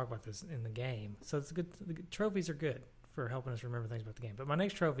forgot to talk about this in the game. So it's good. The trophies are good for helping us remember things about the game. But my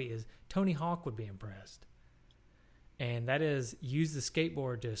next trophy is Tony Hawk would be impressed, and that is use the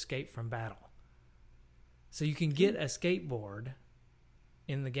skateboard to escape from battle. So you can get a skateboard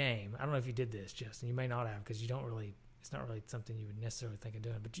in the game. I don't know if you did this, Justin. You may not have because you don't really. It's not really something you would necessarily think of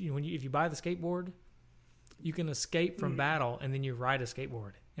doing. But if you buy the skateboard, you can escape from battle, and then you ride a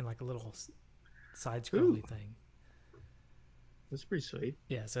skateboard in a little side-scrolly thing. That's pretty sweet.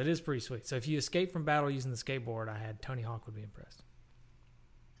 Yeah, so it is pretty sweet. So if you escape from battle using the skateboard, I had Tony Hawk would be impressed.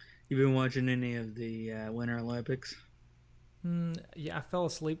 You been watching any of the Winter Olympics? Yeah, I fell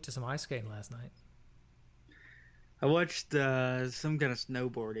asleep to some ice skating last night. I watched some kind of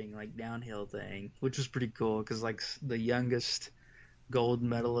snowboarding, like downhill thing, which was pretty cool because like the youngest gold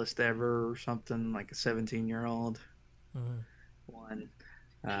medalist ever or something, like a 17-year-old Mm-hmm. won.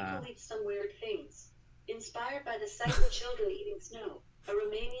 People eat some weird things. Inspired by the sight of children eating snow, a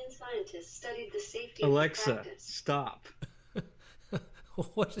Romanian scientist studied the safety of the Alexa, practice. stop.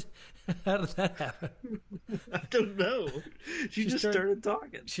 What? How did that happen? I don't know. She just started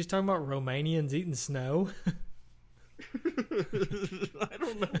talking. She's talking about Romanians eating snow. I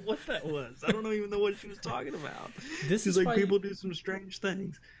don't know what that was. I don't even know what she was talking about. This She's is like, why people do some strange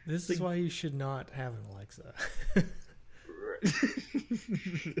things. This is why you should not have an Alexa.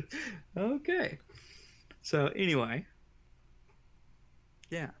 Okay. So anyway,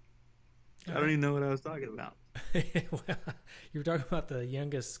 yeah. I don't even know what I was talking about. Well, you were talking about the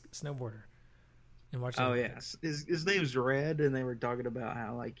youngest snowboarder. And watching. Oh yes, his name's Red, and they were talking about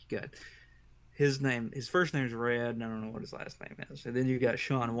how like you got his first name's Red, and I don't know what his last name is. And then you got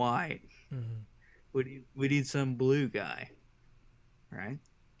Shaun White. Mm-hmm. We need some blue guy, right?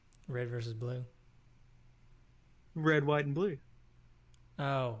 Red versus blue. Red, white, and blue.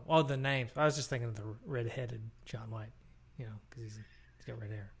 Oh, the names. I was just thinking of the red-headed Shaun White. You know, because he's got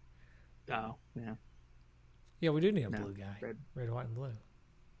red hair. Oh yeah. Yeah, we do need a blue guy. Red, white, and blue.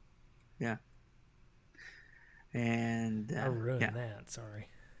 Yeah. And I ruined that. Sorry.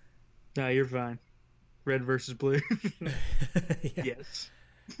 No, you're fine. Red versus blue. Yeah. Yes.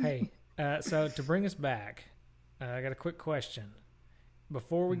 Hey, so to bring us back, I got a quick question.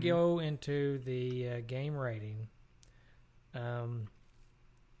 Before we go into the game rating,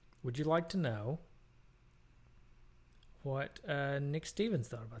 would you like to know what Nick Stevens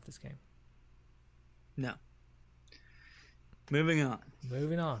thought about this game? No. Moving on.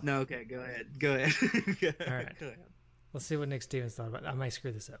 No, okay, go ahead. All right. Go ahead. Let's see what Nick Stevens thought about it. I might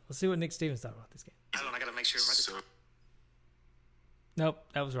screw this up. Let's see what Nick Stevens thought about this game. I gotta make sure. Nope,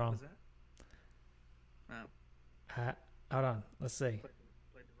 that was wrong. Was that? Oh. Hold on. Let's see.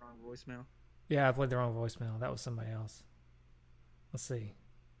 Played the wrong voicemail. Yeah, I played the wrong voicemail. That was somebody else. Let's see.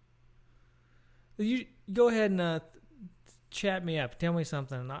 You go ahead and chat me up. Tell me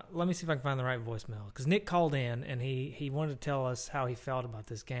something. Let me see if I can find the right voicemail. Because Nick called in and he wanted to tell us how he felt about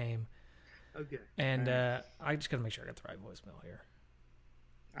this game. Okay. And right. I just got to make sure I got the right voicemail here.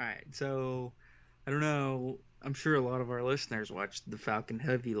 All right. So, I don't know. I'm sure a lot of our listeners watched the Falcon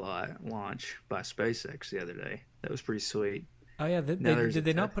Heavy launch by SpaceX the other day. That was pretty sweet. Oh, yeah. Did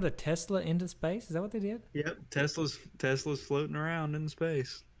they not put a Tesla into space? Is that what they did? Yep. Tesla's floating around in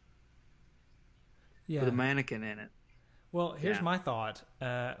space. Yeah. With a mannequin in it. Well, here's my thought.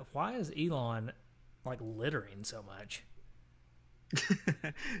 Why is Elon like littering so much?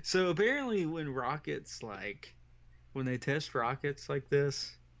 So apparently when they test rockets like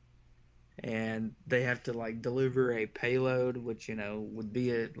this and they have to like deliver a payload, which, you know, would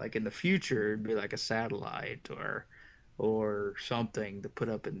be like in the future, it'd be like a satellite or something to put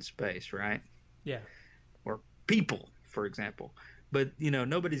up in space, right? Yeah. Or people, for example. But, you know,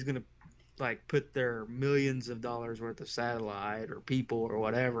 nobody's going to like put their millions of dollars worth of satellite or people or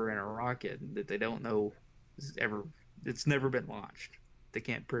whatever in a rocket that they don't know it's never been launched. They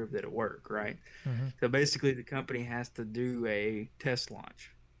can't prove that it worked, right? Mm-hmm. So basically the company has to do a test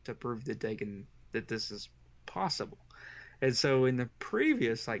launch to prove that that this is possible. And so in the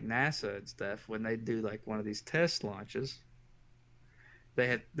previous like NASA and stuff, when they do like one of these test launches,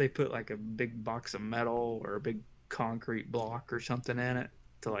 they put like a big box of metal or a big concrete block or something in it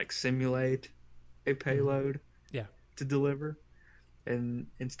to like simulate a payload to deliver. And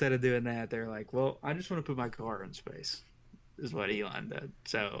instead of doing that, they're like, well, I just want to put my car in space, is what Elon did.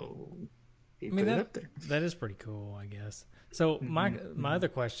 So he put it up there. That is pretty cool, I guess. So my other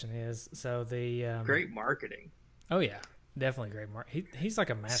question is, so the great marketing. Oh yeah, definitely great marketing. He's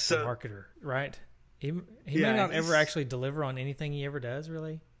like a master marketer, right? He may not ever actually deliver on anything he ever does,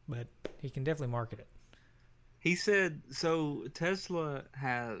 really, but he can definitely market it. He said, so Tesla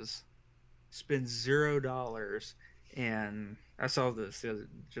has spent $0 and I saw this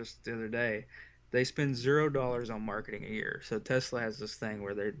just the other day. They spend $0 on marketing a year. So Tesla has this thing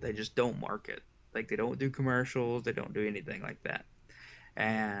where they just don't market. Like they don't do commercials. They don't do anything like that.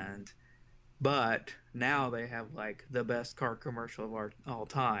 But now they have like the best car commercial of all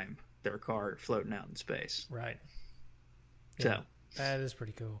time. Their car floating out in space. Right. Yeah, so that is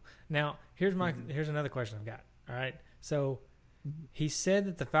pretty cool. Now here's another question I've got. All right. So he said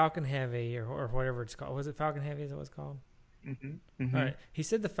that the Falcon Heavy or whatever it's called, was it Falcon Heavy? Is that what it's called? Mm-hmm. Mm-hmm. All right. He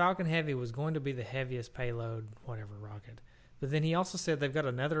said the Falcon Heavy was going to be the heaviest payload, whatever rocket But then he also said they've got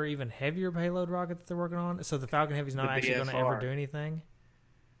another even heavier payload rocket that they're working on. So the Falcon Heavy's not The actually going to ever BFR. do anything.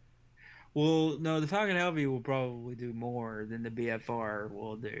 Well, no, the Falcon Heavy will probably do more than the BFR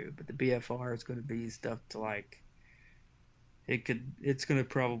will do, but the BFR is going to be stuff to like. It's going to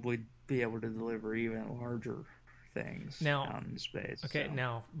probably be able to deliver even larger things Now- out in space. Okay, so.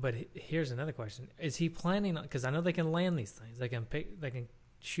 now, but here's another question: is he planning? Because I know they can land these things. They can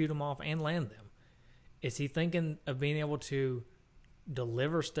shoot them off and land them. Is he thinking of being able to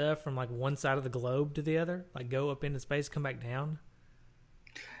deliver stuff from like one side of the globe to the other, like go up into space, come back down,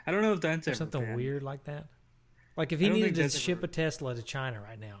 I don't know if that's or ever something been. weird like that? Like if I he don't needed think to that's ship ever- a Tesla to China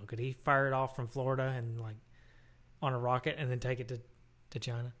right now, could he fire it off from Florida and like on a rocket and then take it to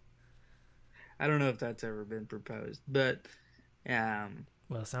China? I don't know if that's ever been proposed, but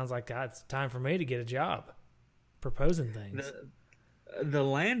Well, it sounds like it's time for me to get a job proposing things. the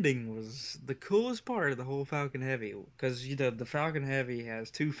landing was the coolest part of the whole Falcon Heavy because the Falcon Heavy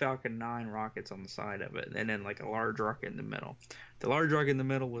has 2 Falcon 9 rockets on the side of it, and then like a large rocket in the middle. The large rocket in the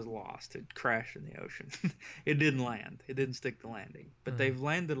middle was lost; it crashed in the ocean. It didn't land. It didn't stick the landing. But they've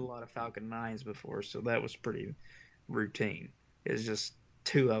landed a lot of Falcon 9s before, so that was pretty routine. It's just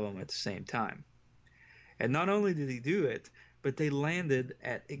 2 of them at the same time. And not only did he do it, but they landed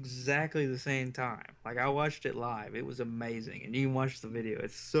at exactly the same time. Like I watched it live. It was amazing. And you can watch the video.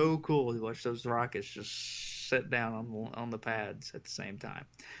 It's so cool to watch those rockets just sit down on the pads at the same time.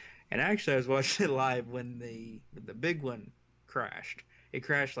 And actually I was watching it live when the big one crashed. It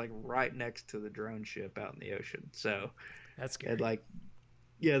crashed like right next to the drone ship out in the ocean. So That's scary. it like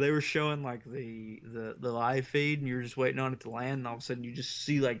yeah, they were showing like the live feed, and you're just waiting on it to land, and all of a sudden you just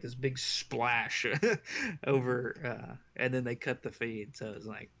see like this big splash over, and then they cut the feed, so it was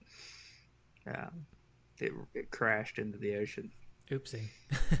like, it crashed into the ocean. Oopsie.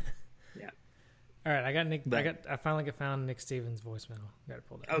 Yeah. All right, I got Nick. But- I finally found Nick Stevens' voicemail. Got it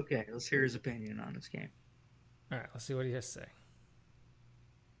pulled up. Okay, let's hear his opinion on this game. All right, let's see what he has to say.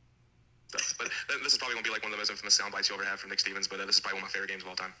 Stuff. But this is probably going to be like one of the most infamous sound bites you ever have from Nick Stevens, but this is probably one of my favorite games of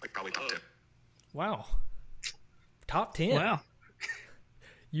all time. Like probably top 10. Wow. Top 10. Wow.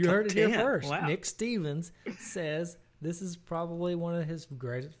 You Top heard it here 10. first. Wow. Nick Stevens says this is probably one of his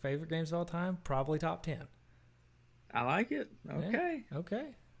greatest favorite games of all time. Probably top 10. I like it. Okay. Yeah, okay.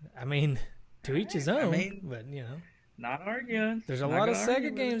 I mean, to each his I own, mean- but, you know. Not arguing. There's a Not lot of gonna argue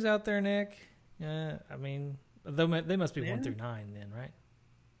Sega with games out there, Nick. I mean, they must be 1 Yeah. through 9 then, right? it.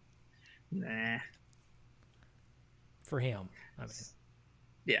 Nah. For him. I mean.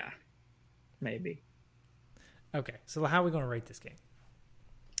 Yeah. Maybe. Okay, so how are we going to rate this game?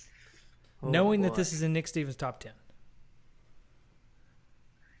 Oh, Knowing that boy. this is in Nick Stevens' top 10.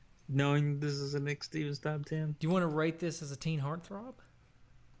 Knowing this is a Nick Stevens top 10. Do you want to rate this as a teen heartthrob?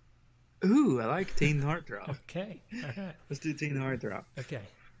 Ooh, I like Teen Heartthrob. Okay. All right. Let's do Teen Heartthrob. Okay.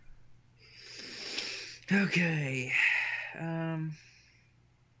 Okay.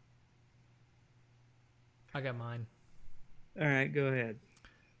 I got mine. All right, go ahead.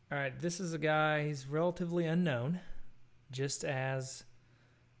 All right. This is a guy, he's relatively unknown, just as,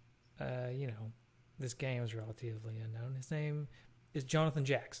 this game is relatively unknown. His name is Jonathan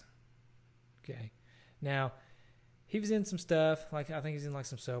Jackson. Okay. Now, he was in some stuff, like I think he's in like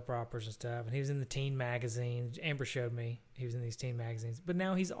some soap operas and stuff, and he was in the teen magazine. Amber showed me he was in these teen magazines. But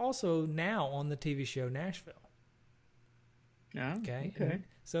now he's also now on the TV show Nashville. Oh, Okay. okay. And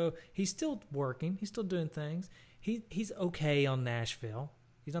so he's still working. He's still doing things. He's okay on Nashville.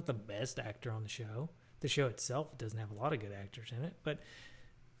 He's not the best actor on the show. The show itself doesn't have a lot of good actors in it, but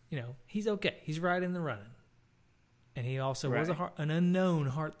he's okay. He's right in the running. And he also was Right. an unknown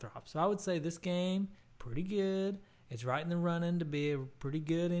heartthrob. So I would say this game pretty good. It's right in the running to be a pretty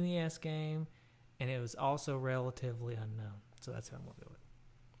good NES game, and it was also relatively unknown. So that's how I'm gonna go with.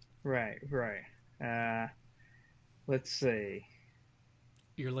 Right. Let's see.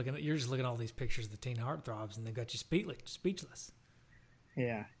 You're just looking at all these pictures of the teen heartthrobs, and they got you speechless.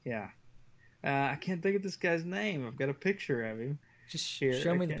 Yeah. I can't think of this guy's name. I've got a picture of him. Just Here,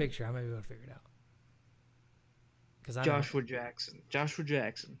 show me the okay. picture. I may be able to figure it out. Because I Joshua Jackson. Joshua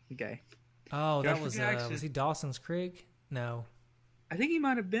Jackson. Okay. Oh, that Joshua was Jackson. he Dawson's Creek? No. I think he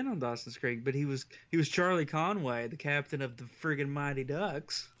might have been on Dawson's Creek, but he was Charlie Conway, the captain of the friggin' Mighty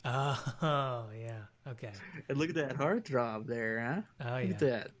Ducks. Oh, yeah. Okay. And look at that heartthrob there, huh? Oh, Look yeah. at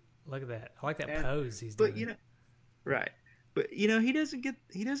that. Look at that. I like that And- pose he's doing. But right. But he doesn't get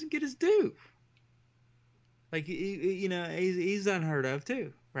his due. Like he's unheard of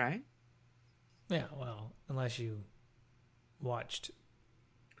too, right? Yeah, well, unless you watched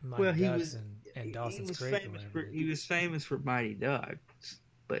Mighty Ducks and Dawson's Creek or whatever. He was famous for Mighty Ducks,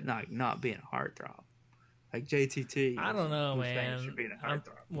 but not being a heartthrob. Like JTT. I don't know, was famous man. for being a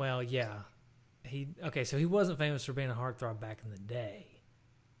heartthrob. Well, yeah. So he wasn't famous for being a heartthrob back in the day.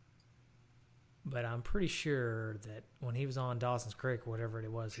 But I'm pretty sure that when he was on Dawson's Creek or whatever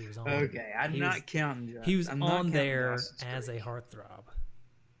it was he was on. Okay, I'm not counting. He was I'm not on counting there Dawson's as a Creek. heartthrob.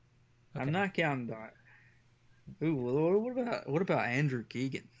 Okay. I'm not counting that. Ooh, what about Andrew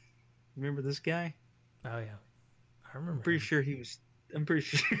Keegan? Remember this guy? Oh yeah, I remember. I'm pretty him. sure he was. I'm pretty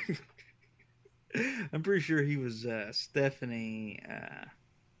sure. I'm pretty sure he was Stephanie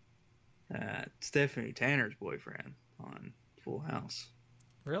Tanner's boyfriend on Full House.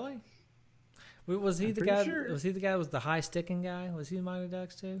 Really? Was he I'm the pretty guy? sure. Was he the guy? That was the high sticking guy? Was he the Mighty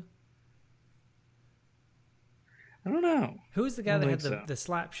Ducks too? I don't know. Who was the guy I that don't had think the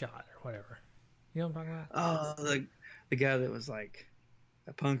slap shot or whatever? You know what I'm talking about? Oh, the guy that was like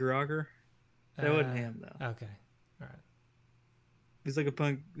a punk rocker. That wasn't him though. Okay, all right. He was like a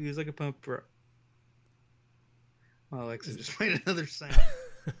punk. He was like a punk rock. Well, Alexa just made another sound.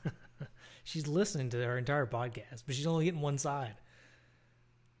 She's listening to our entire podcast, but she's only getting one side.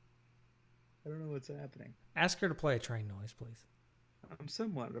 I don't know what's happening. Ask her to play a train noise, please. I'm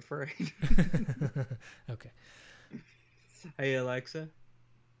somewhat afraid. Okay. Hey Alexa,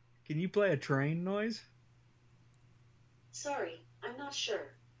 can you play a train noise? Sorry, I'm not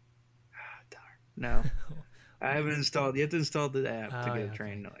sure. Ah, darn. No, I haven't installed. You have to install the app to Oh, get yeah, a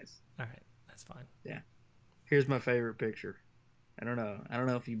train noise. All right, that's fine. Here's my favorite picture. I don't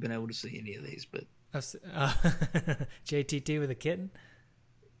know if you've been able to see any of these, but JTT with a kitten.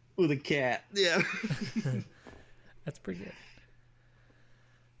 with a cat. Yeah. That's pretty good.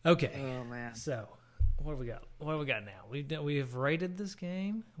 Okay. Oh man. So, what have we got? What have we got now? We've rated this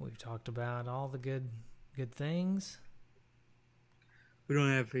game. We've talked about all the good things. We don't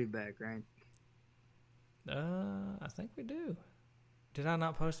have feedback, right? I think we do. Did I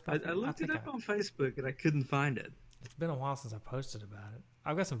not post about I looked it up on Facebook and I couldn't find it. It's been a while since I posted about it.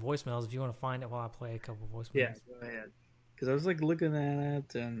 I've got some voicemails if you want to find it while I play a couple voicemails. Yeah, go ahead. Because I was like looking at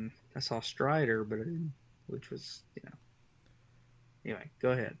it and I saw Strider, but I didn't, which was, Anyway,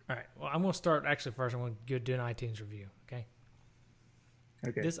 go ahead. All right. Well, I'm going to start actually first. I'm going to do an iTunes review. Okay.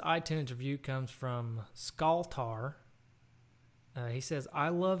 Okay. This iTunes review comes from Skaltar. He says, I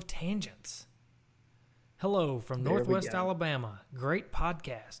love tangents. Hello from There we Northwest go. Alabama. Great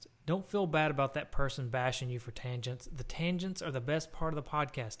podcast. Don't feel bad about that person bashing you for tangents. The tangents are the best part of the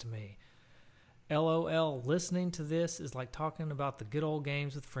podcast to me. LOL, listening to this is like talking about the good old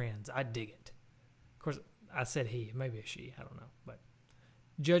games with friends. I dig it. Of course, I said he. Maybe a she. I don't know. But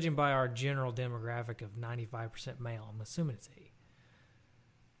judging by our general demographic of 95% male, I'm assuming it's he.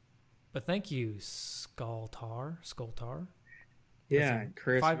 But thank you, Skaltar. Yeah, Listen,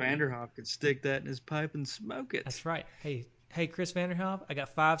 Chris 5 Vanderhoff could stick that in his pipe and smoke it. That's right. Hey, Chris Vanderhoff, I got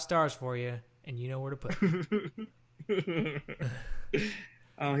 5 stars for you, and you know where to put it.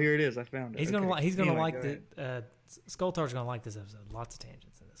 Oh, here it is. I found it. He's gonna Okay. He's gonna Anyway, like go the. ahead. Skaltar's gonna like this episode. Lots of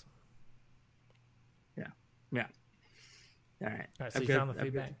tangents in this one. Yeah. All right. All right, so you found the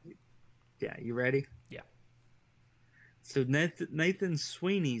feedback? Yeah, you ready? Yeah. So Nathan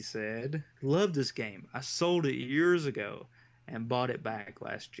Sweeney said, "Love this game. I sold it years ago and bought it back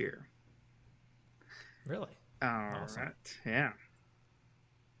last year." Really? All Awesome. right. Yeah.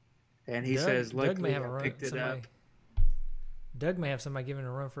 And he Doug- says, Doug "Luckily, may have I picked it up." Doug may have somebody giving him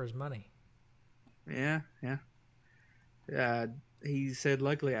a run for his money. Yeah. He said,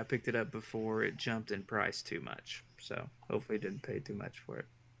 "Luckily, I picked it up before it jumped in price too much. So hopefully, didn't pay too much for it."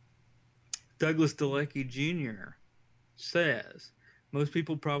 Douglas DeLucky Jr. says, "Most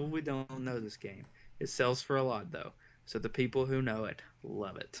people probably don't know this game. It sells for a lot, though. So the people who know it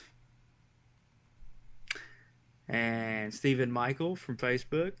love it." And Stephen Michael from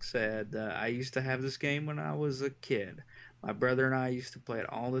Facebook said, "I used to have this game when I was a kid. My brother and I used to play it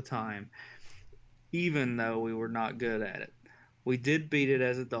all the time, even though we were not good at it. We did beat it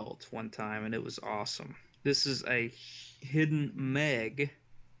as adults one time, and it was awesome. This is a hidden Meg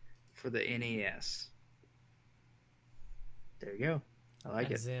for the NES." There you go. I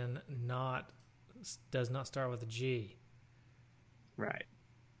like As it. in, does not start with a G. Right.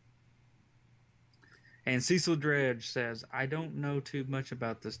 And Cecil Dredge says, "I don't know too much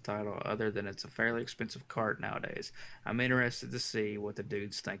about this title other than it's a fairly expensive cart nowadays. I'm interested to see what the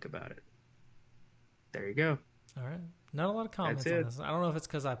dudes think about it." There you go. All right. Not a lot of comments That's on it. this. I don't know if it's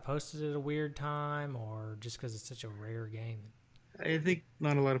because I posted it at a weird time or just because it's such a rare game. I think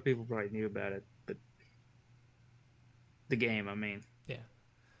not a lot of people probably knew about it, but the game, I mean. Yeah.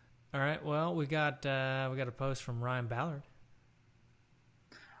 All right. Well, we got a post from Ryan Ballard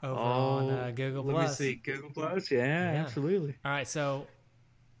over on Google let Plus. me see. Google Plus? Yeah, Yeah. absolutely. All right. So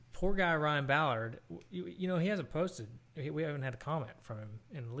poor guy Ryan Ballard, you know, he hasn't posted. We haven't had a comment from him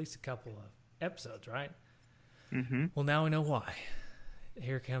in at least a couple of episodes, right? Mm-hmm. Well, now we know why.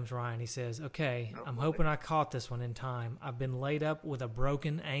 Here comes Ryan. He says, okay, I'm hoping I caught this one in time. I've been laid up with a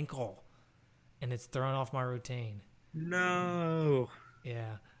broken ankle, and it's thrown off my routine. No.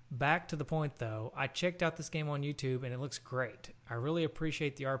 Yeah. Back to the point, though. I checked out this game on YouTube, and it looks great. I really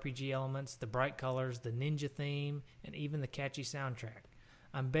appreciate the RPG elements, the bright colors, the ninja theme, and even the catchy soundtrack.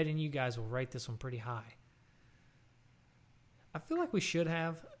 I'm betting you guys will rate this one pretty high. I feel like we should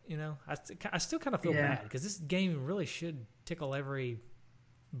have, you know. I still kind of feel bad because this game really should tickle every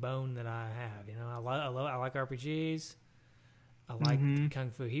bone that I have. You know, I like RPGs. I like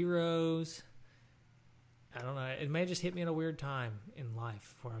Kung Fu Heroes. I don't know. It may just hit me at a weird time in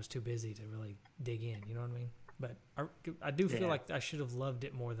life where I was too busy to really dig in. You know what I mean? But I do feel like I should have loved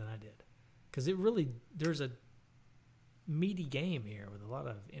it more than I did because it really there's a meaty game here with a lot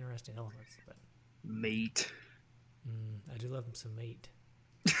of interesting elements. But Meat. I do love some meat.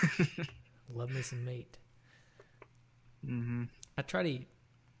 Love me some meat. Mm-hmm. I try to eat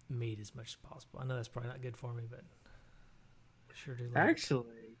meat as much as possible. I know that's probably not good for me, but I sure do. Actually,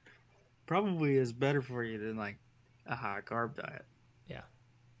 probably is better for you than like a high carb diet. Yeah.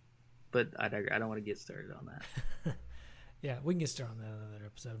 But I don't want to get started on that. Yeah, we can get started on that in another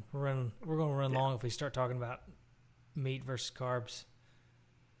episode. We're going to run long if we start talking about meat versus carbs.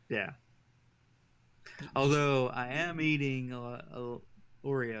 Yeah. Although I am eating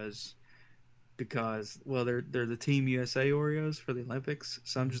Oreos because, well, they're the Team USA Oreos for the Olympics.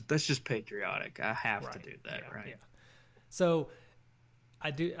 So that's just patriotic. I have to do that, right? Yeah. So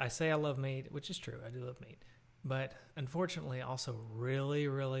I say I love meat, which is true. I do love meat. But unfortunately, I also really,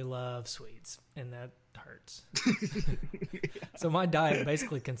 really love sweets, and that hurts. So my diet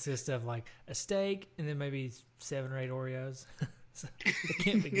basically consists of like a steak and then maybe 7 or 8 Oreos. So it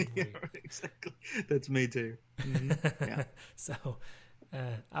can't be good for you. Exactly. That's me too. Mm-hmm. Yeah. So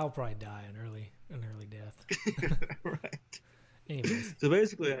I'll probably die an early death. Right. Anyways. So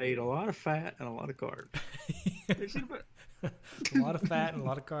basically, I eat a lot of fat and a lot of carbs. A lot of fat and a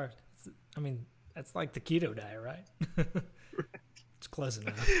lot of carbs. I mean, that's like the keto diet, right? It's close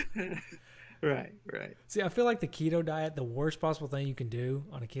enough. Right. See, I feel like the keto diet, the worst possible thing you can do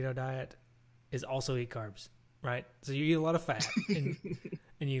on a keto diet is also eat carbs, right? So you eat a lot of fat and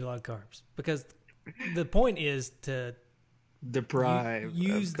you eat a lot of carbs because the point is to deprive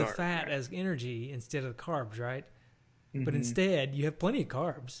use the carbs, fat as energy instead of carbs, right? Mm-hmm. But instead, you have plenty of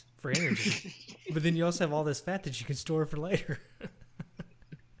carbs for energy, but then you also have all this fat that you can store for later.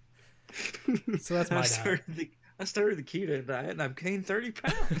 So that's my diet. I started the keto diet and I've gained 30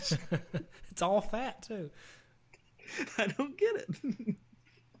 pounds. It's all fat too. I don't get it.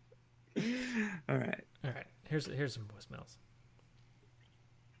 All right. Here's some voicemails.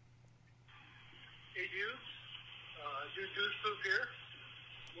 Hey dudes, Dude Poop here.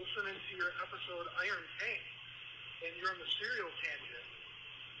 Listening to your episode Iron Tank, and you're on the cereal tangent.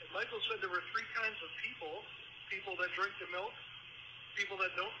 And Michael said there were 3 kinds of people: people that drink the milk, people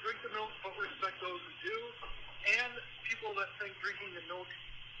that don't drink the milk but respect those who do, and people that think drinking the milk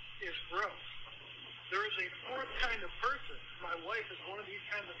is gross. There is a 4th kind of person. My wife is one of these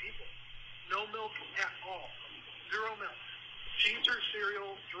kinds of people. No milk at all. 0 milk. She eats her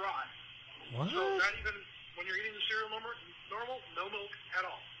cereal dry. What? So not even when you're eating the cereal normal, no milk at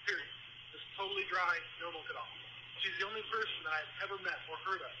all. Period. Just totally dry, no milk at all. She's the only person that I've ever met or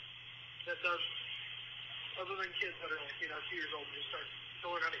heard of that does this. Other than kids that are like, 2 years old and just start to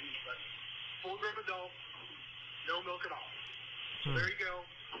learn how to eat. But full grown adult, no milk at all. So there you go.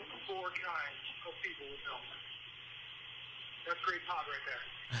 4 kinds of people with milk. That's great pod right there.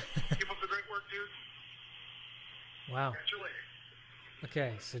 Keep up the great work, dude. Wow. Catch you later.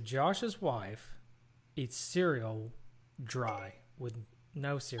 Okay, so Josh's wife eats cereal dry with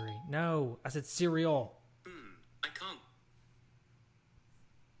no cereal. No, I said cereal. I can't.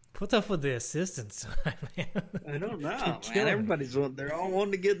 What's up with the assistants, man? I don't know, man. They're all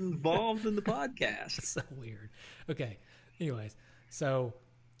wanting to get involved in the podcast. It's so weird. Okay, anyways, so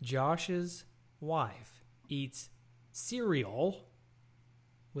Josh's wife eats cereal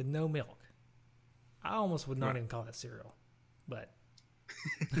with no milk. I almost would not even call it cereal, but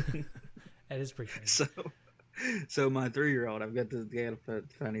that is pretty crazy. So my 3-year-old, I've got a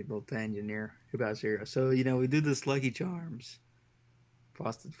funny little tangent here about cereal. So, we do this Lucky Charms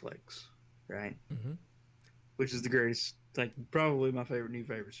Frosted Flakes, right? Mm-hmm. Which is the greatest, like probably my new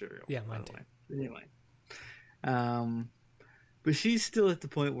favorite cereal. Yeah, mine too. Anyway. But she's still at the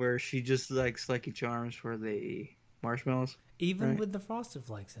point where she just likes Lucky Charms for the marshmallows. Even with the Frosted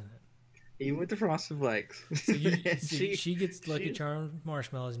Flakes in it. Even with the Frosted Flakes. So she gets Lucky Charms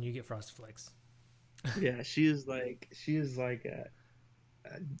marshmallows, and you get Frosted Flakes. Yeah, she is like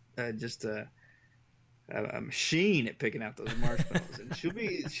just a machine at picking out those marshmallows, and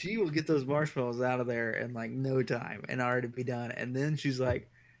she will get those marshmallows out of there in like no time and already be done. And then she's like,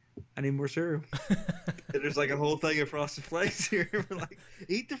 "I need more cereal." And there's like a whole thing of Frosted Flakes here. We're like,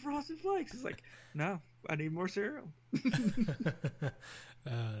 "Eat the Frosted Flakes." It's like, "No, I need more cereal."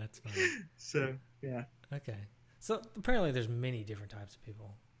 Oh, that's funny. So yeah. Okay. So apparently, there's many different types of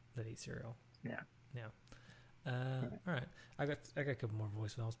people that eat cereal. Yeah. Yeah. All right. I got a couple more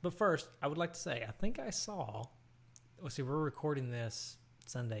voicemails, but first, I would like to say I think I saw. Let's see, we're recording this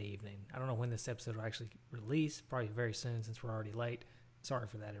Sunday evening. I don't know when this episode will actually release. Probably very soon, since we're already late. Sorry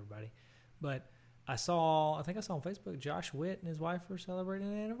for that, everybody. But I think I saw on Facebook Josh Witt and his wife were celebrating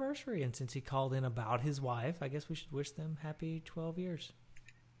an anniversary, and since he called in about his wife, I guess we should wish them happy 12 years.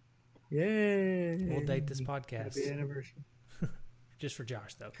 Yay! We'll date this podcast. Happy anniversary. Just for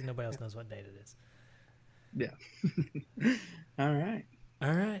Josh, though, because nobody else knows what date it is. Yeah. All right.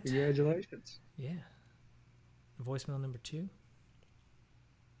 All right. Congratulations. Yeah. Voicemail number 2.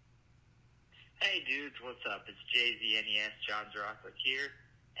 Hey dudes, what's up? It's JZNES, John Zrockwick here,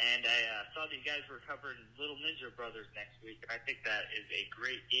 and I saw that you guys were covering Little Ninja Brothers next week, and I think that is a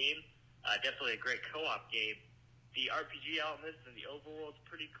great game, definitely a great co-op game. The RPG elements and the overworld's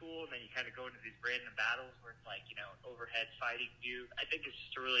pretty cool, and then you kind of go into these random battles where it's like, overhead fighting view. I think it's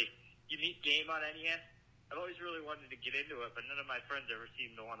just a really unique game on NES. I've always really wanted to get into it, but none of my friends ever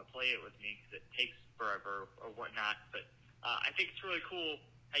seem to want to play it with me because it takes forever or whatnot. But I think it's really cool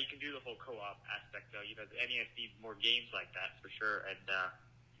how you can do the whole co-op aspect, though. The NES needs more games like that for sure, and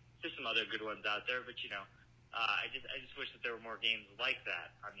there's some other good ones out there. But I just wish that there were more games like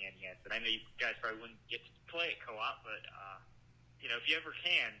that on the NES. And I know you guys probably wouldn't get to play it co-op, but if you ever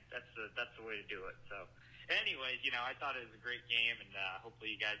can, that's the way to do it. So, anyways, I thought it was a great game, and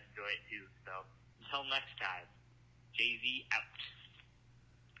hopefully you guys enjoy it too. So, until next time, Jay-Z out.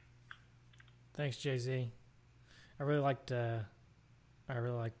 Thanks, Jay-Z. I really liked H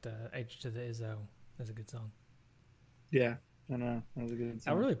to the Izzo. That's a good song. Yeah, I know. That was a good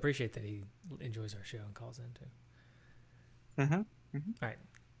song. I really appreciate that he enjoys our show and calls in too. Uh-huh. Mm-hmm. All right.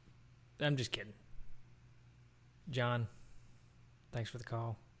 I'm just kidding. John, thanks for the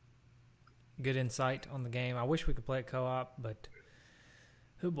call. Good insight on the game. I wish we could play it co-op, but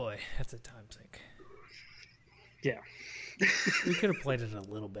oh boy, that's a time sink. Yeah. We could have played it a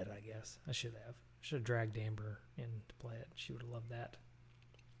little bit, I guess. I should have. Should have dragged Amber in to play it. She would have loved that.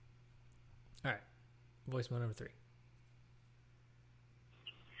 All right. Voicemail number 3.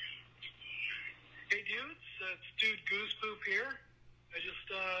 Hey dudes, it's Dude Goose Poop here. I just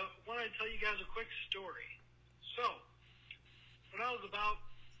wanted to tell you guys a quick story. So, when I was about,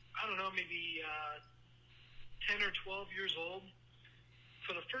 maybe 10 or 12 years old,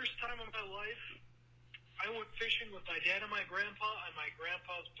 for the first time in my life, I went fishing with my dad and my grandpa on my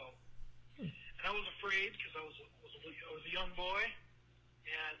grandpa's boat. And I was afraid because I was a young boy,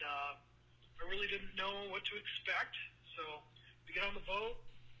 and I really didn't know what to expect. So we get on the boat,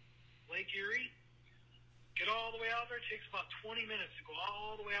 Lake Erie, get all the way out there. It takes about 20 minutes to go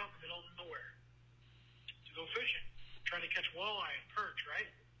all the way out in the middle of nowhere to go fishing, trying to catch walleye and perch, right?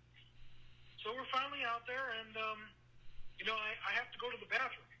 So we're finally out there, and I have to go to the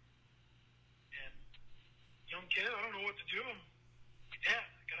bathroom. And young kid, I don't know what to do. I'm like, Dad,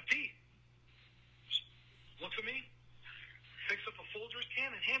 I gotta pee. Just looks at me, picks up a Folgers can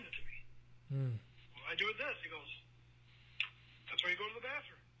and hands it to me. What do I do with this? He goes, that's where you go to the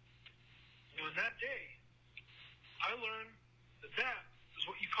bathroom. And that day, I learned that is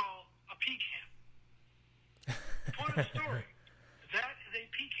what you call a pecan. Point of the story, that is a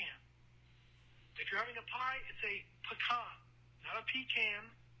pecan. If you're having a pie, it's a pecan, not a pecan.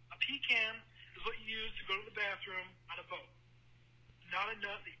 A pecan is what you use to go to the bathroom on a boat, not a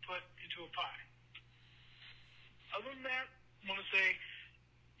nut that you put into a pie. Other than that, I want to say,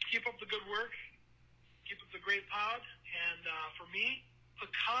 keep up the good work, keep up the great pod, and for me,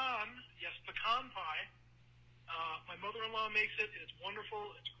 pecan pie. My mother-in-law makes it. It's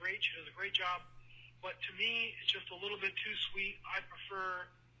wonderful. It's great. She does a great job. But to me, it's just a little bit too sweet. I prefer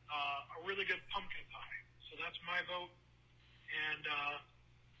a really good pumpkin pie. So that's my vote. And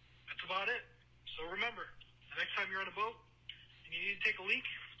that's about it. So remember, the next time you're on a boat and you need to take a leak,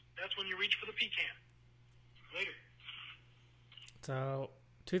 that's when you reach for the pecan. Later. So,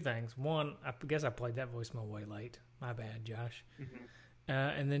 2 things. 1, I guess I played that voicemail way late. My bad, Josh. Mm-hmm.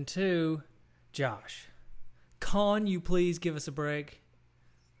 And then 2, Josh, can you please give us a break?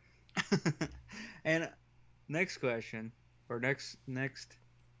 And next question, or next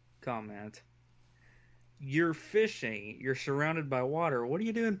comment. You're fishing. You're surrounded by water. What are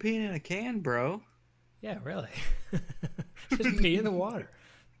you doing peeing in a can, bro? Yeah, really. Just pee in the water.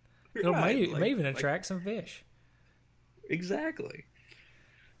 It may even attract some fish. Exactly.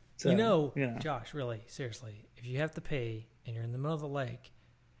 So, Josh, really, seriously, if you have to pee and you're in the middle of the lake,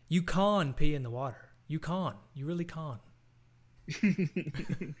 you can pee in the water. You can. You really can.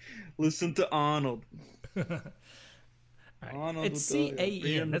 Listen to Arnold. Right. Arnold It's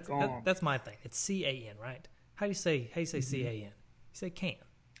C-A-N. That's my thing. It's C-A-N, right? How do you say C-A-N? You say can.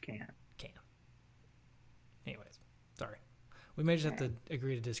 Can. Anyways, sorry. We may just have to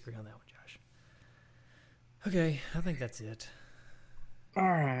agree to disagree on that one, Josh. Okay, I think that's it. All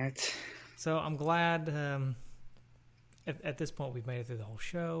right. So I'm glad at this point we've made it through the whole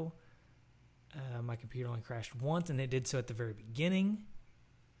show. My computer only crashed once, and it did so at the very beginning.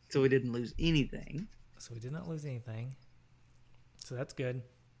 So we didn't lose anything. So we did not lose anything. So that's good.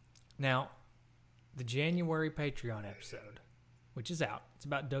 Now, the January Patreon episode, which is out. It's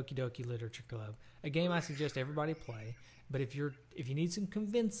about Doki Doki Literature Club, a game I suggest everybody play. But if you need some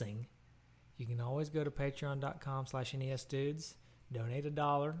convincing, you can always go to patreon.com/NESDudes, donate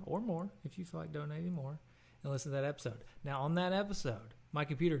 $1 or more if you feel like donating more, and listen to that episode. Now, on that episode, my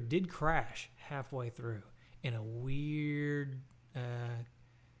computer did crash halfway through in a weird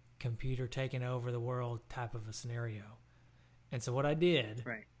computer taking over the world type of a scenario. And so what I did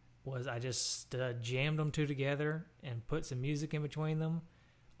was I just jammed them two together and put some music in between them,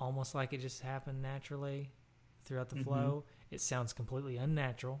 almost like it just happened naturally throughout the flow. It sounds completely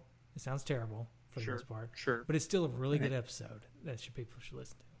unnatural. It sounds terrible for the most part. Sure. But it's still a really good episode that people should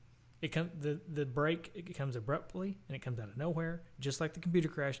listen to. The break, it comes abruptly and it comes out of nowhere, just like the computer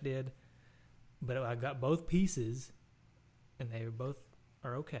crash did. But I got both pieces, and they both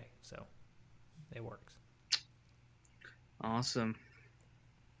are okay. So it works. Awesome.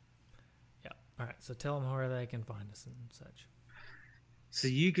 Yeah. All right. So tell them where they can find us and such. So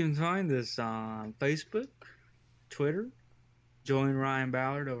you can find us on Facebook, Twitter. Join Ryan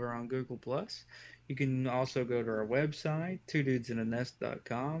Ballard over on Google+. You can also go to our website,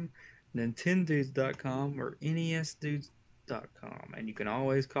 twodudesinaNest.com, nintendudes.com, or nesdudes.com. And you can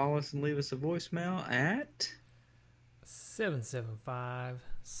always call us and leave us a voicemail at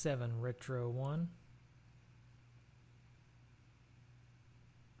 775-7-RETRO-1.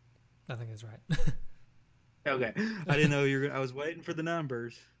 I think that's right. Okay. I didn't know I was waiting for the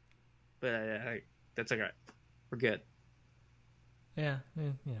numbers, but that's okay. We're good. Yeah,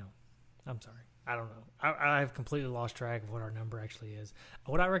 I'm sorry. I don't know. I have completely lost track of what our number actually is.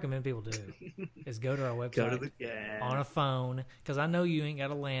 What I recommend people do is go to our website on a phone, because I know you ain't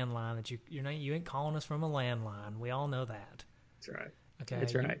got a landline that you ain't calling us from a landline. We all know that. That's right. Okay,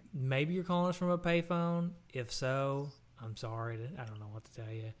 that's right. Maybe you're calling us from a payphone. If so, I'm sorry. I don't know what to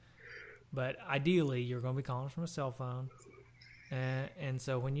tell you. But ideally, you're going to be calling us from a cell phone. And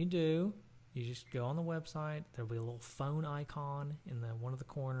so when you do, you just go on the website. There'll be a little phone icon in one of the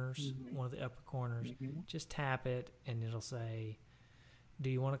corners, one of the upper corners. Just tap it, and it'll say, do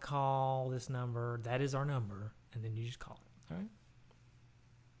you want to call this number? That is our number. And then you just call it. All right?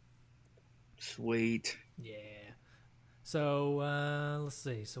 Sweet. Yeah. So let's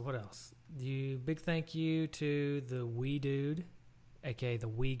see. So what else? Big thank you to the Wee Dude, a.k.a. the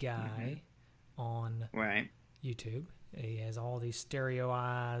Wee Guy, on YouTube. He has all these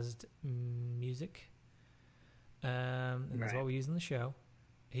stereoized music, and that's what we use in the show.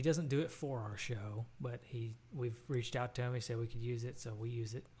 He doesn't do it for our show, but we've reached out to him. He said we could use it, so we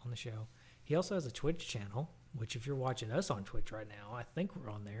use it on the show. He also has a Twitch channel, which if you're watching us on Twitch right now, I think we're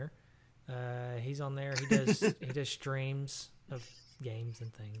on there. He's on there. He does streams of games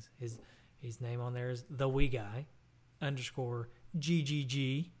and things. His name on there is the Wee Guy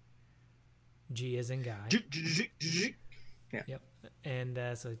 _GGG. G as in guy. Yeah. Yep. And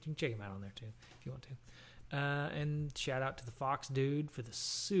so you can check him out on there too if you want to. And shout out to the Fox Dude for the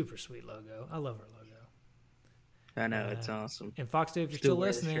super sweet logo. I love our logo. I know, it's awesome. And Fox Dude, if you're still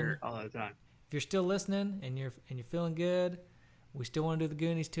listening, shirt all the time. If you're still listening and you're feeling good, we still want to do the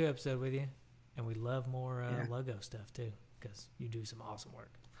Goonies 2 episode with you, and we love more logo stuff too, because you do some awesome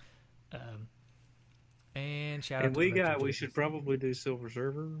work. And shout out to we should probably do Silver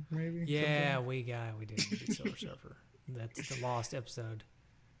Surfer, maybe. Yeah, we do need to do Silver Surfer. That's the lost episode.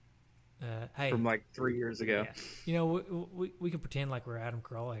 Hey, from like 3 years ago. Yeah. You know, we can pretend like we're Adam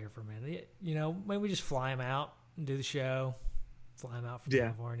Carolla here for a minute. You know, maybe we just fly him out and do the show. Fly him out from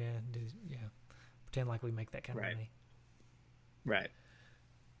California and pretend like we make that kind of money. Right.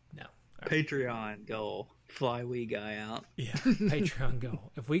 No. Patreon goal. Fly Wee Guy out. Yeah, Patreon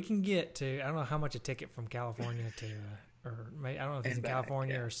goal. If we can get to, I don't know how much a ticket from California or I don't know if he's And in back,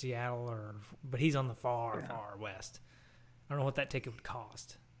 California yeah. or Seattle, but he's on the far, Yeah. far west. I don't know what that ticket would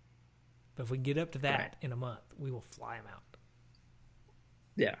cost. But if we get up to that Right. in a month, we will fly him out.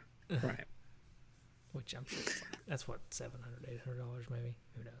 Yeah. Right. Which I'm sure that's what, $700, $800 maybe.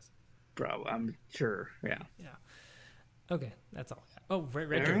 Who knows? Bro, I'm sure. Yeah. Yeah. Okay, that's all I got. Oh,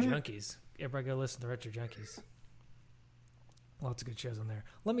 Retro Alright. Junkies. Everybody go listen to Retro Junkies. Lots of good shows on there.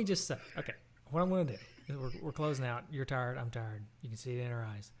 Let me just say, okay, what I'm going to do is we're closing out. You're tired. I'm tired. You can see it in our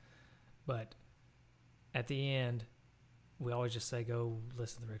eyes. But at the end, we always just say, go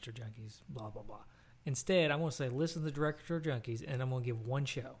listen to the Retro Junkies, blah, blah, blah. Instead, I'm going to say, listen to the Retro Junkies, and I'm going to give one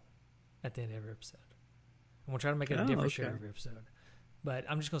show at the end of every episode. I'm going to try to make it a different show okay. every episode. But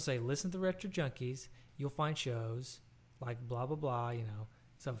I'm just going to say, listen to the Retro Junkies. You'll find shows like blah, blah, blah, you know.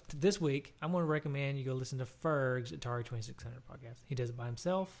 So this week, I'm going to recommend you go listen to Ferg's Atari 2600 podcast. He does it by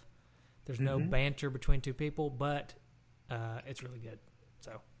himself. There's no banter between two people, but it's really good.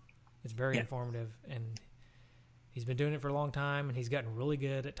 So it's very informative, and he's been doing it for a long time, and he's gotten really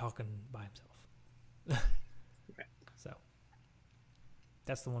good at talking by himself. So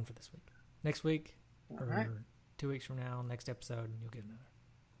that's the one for this week. Next week, or right. 2 weeks from now, next episode, you'll get another.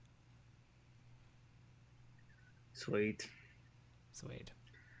 Sweet. Sweet.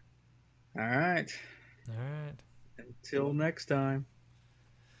 All right. All right. Until next time.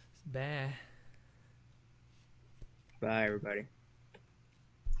 Bye. Bye, everybody.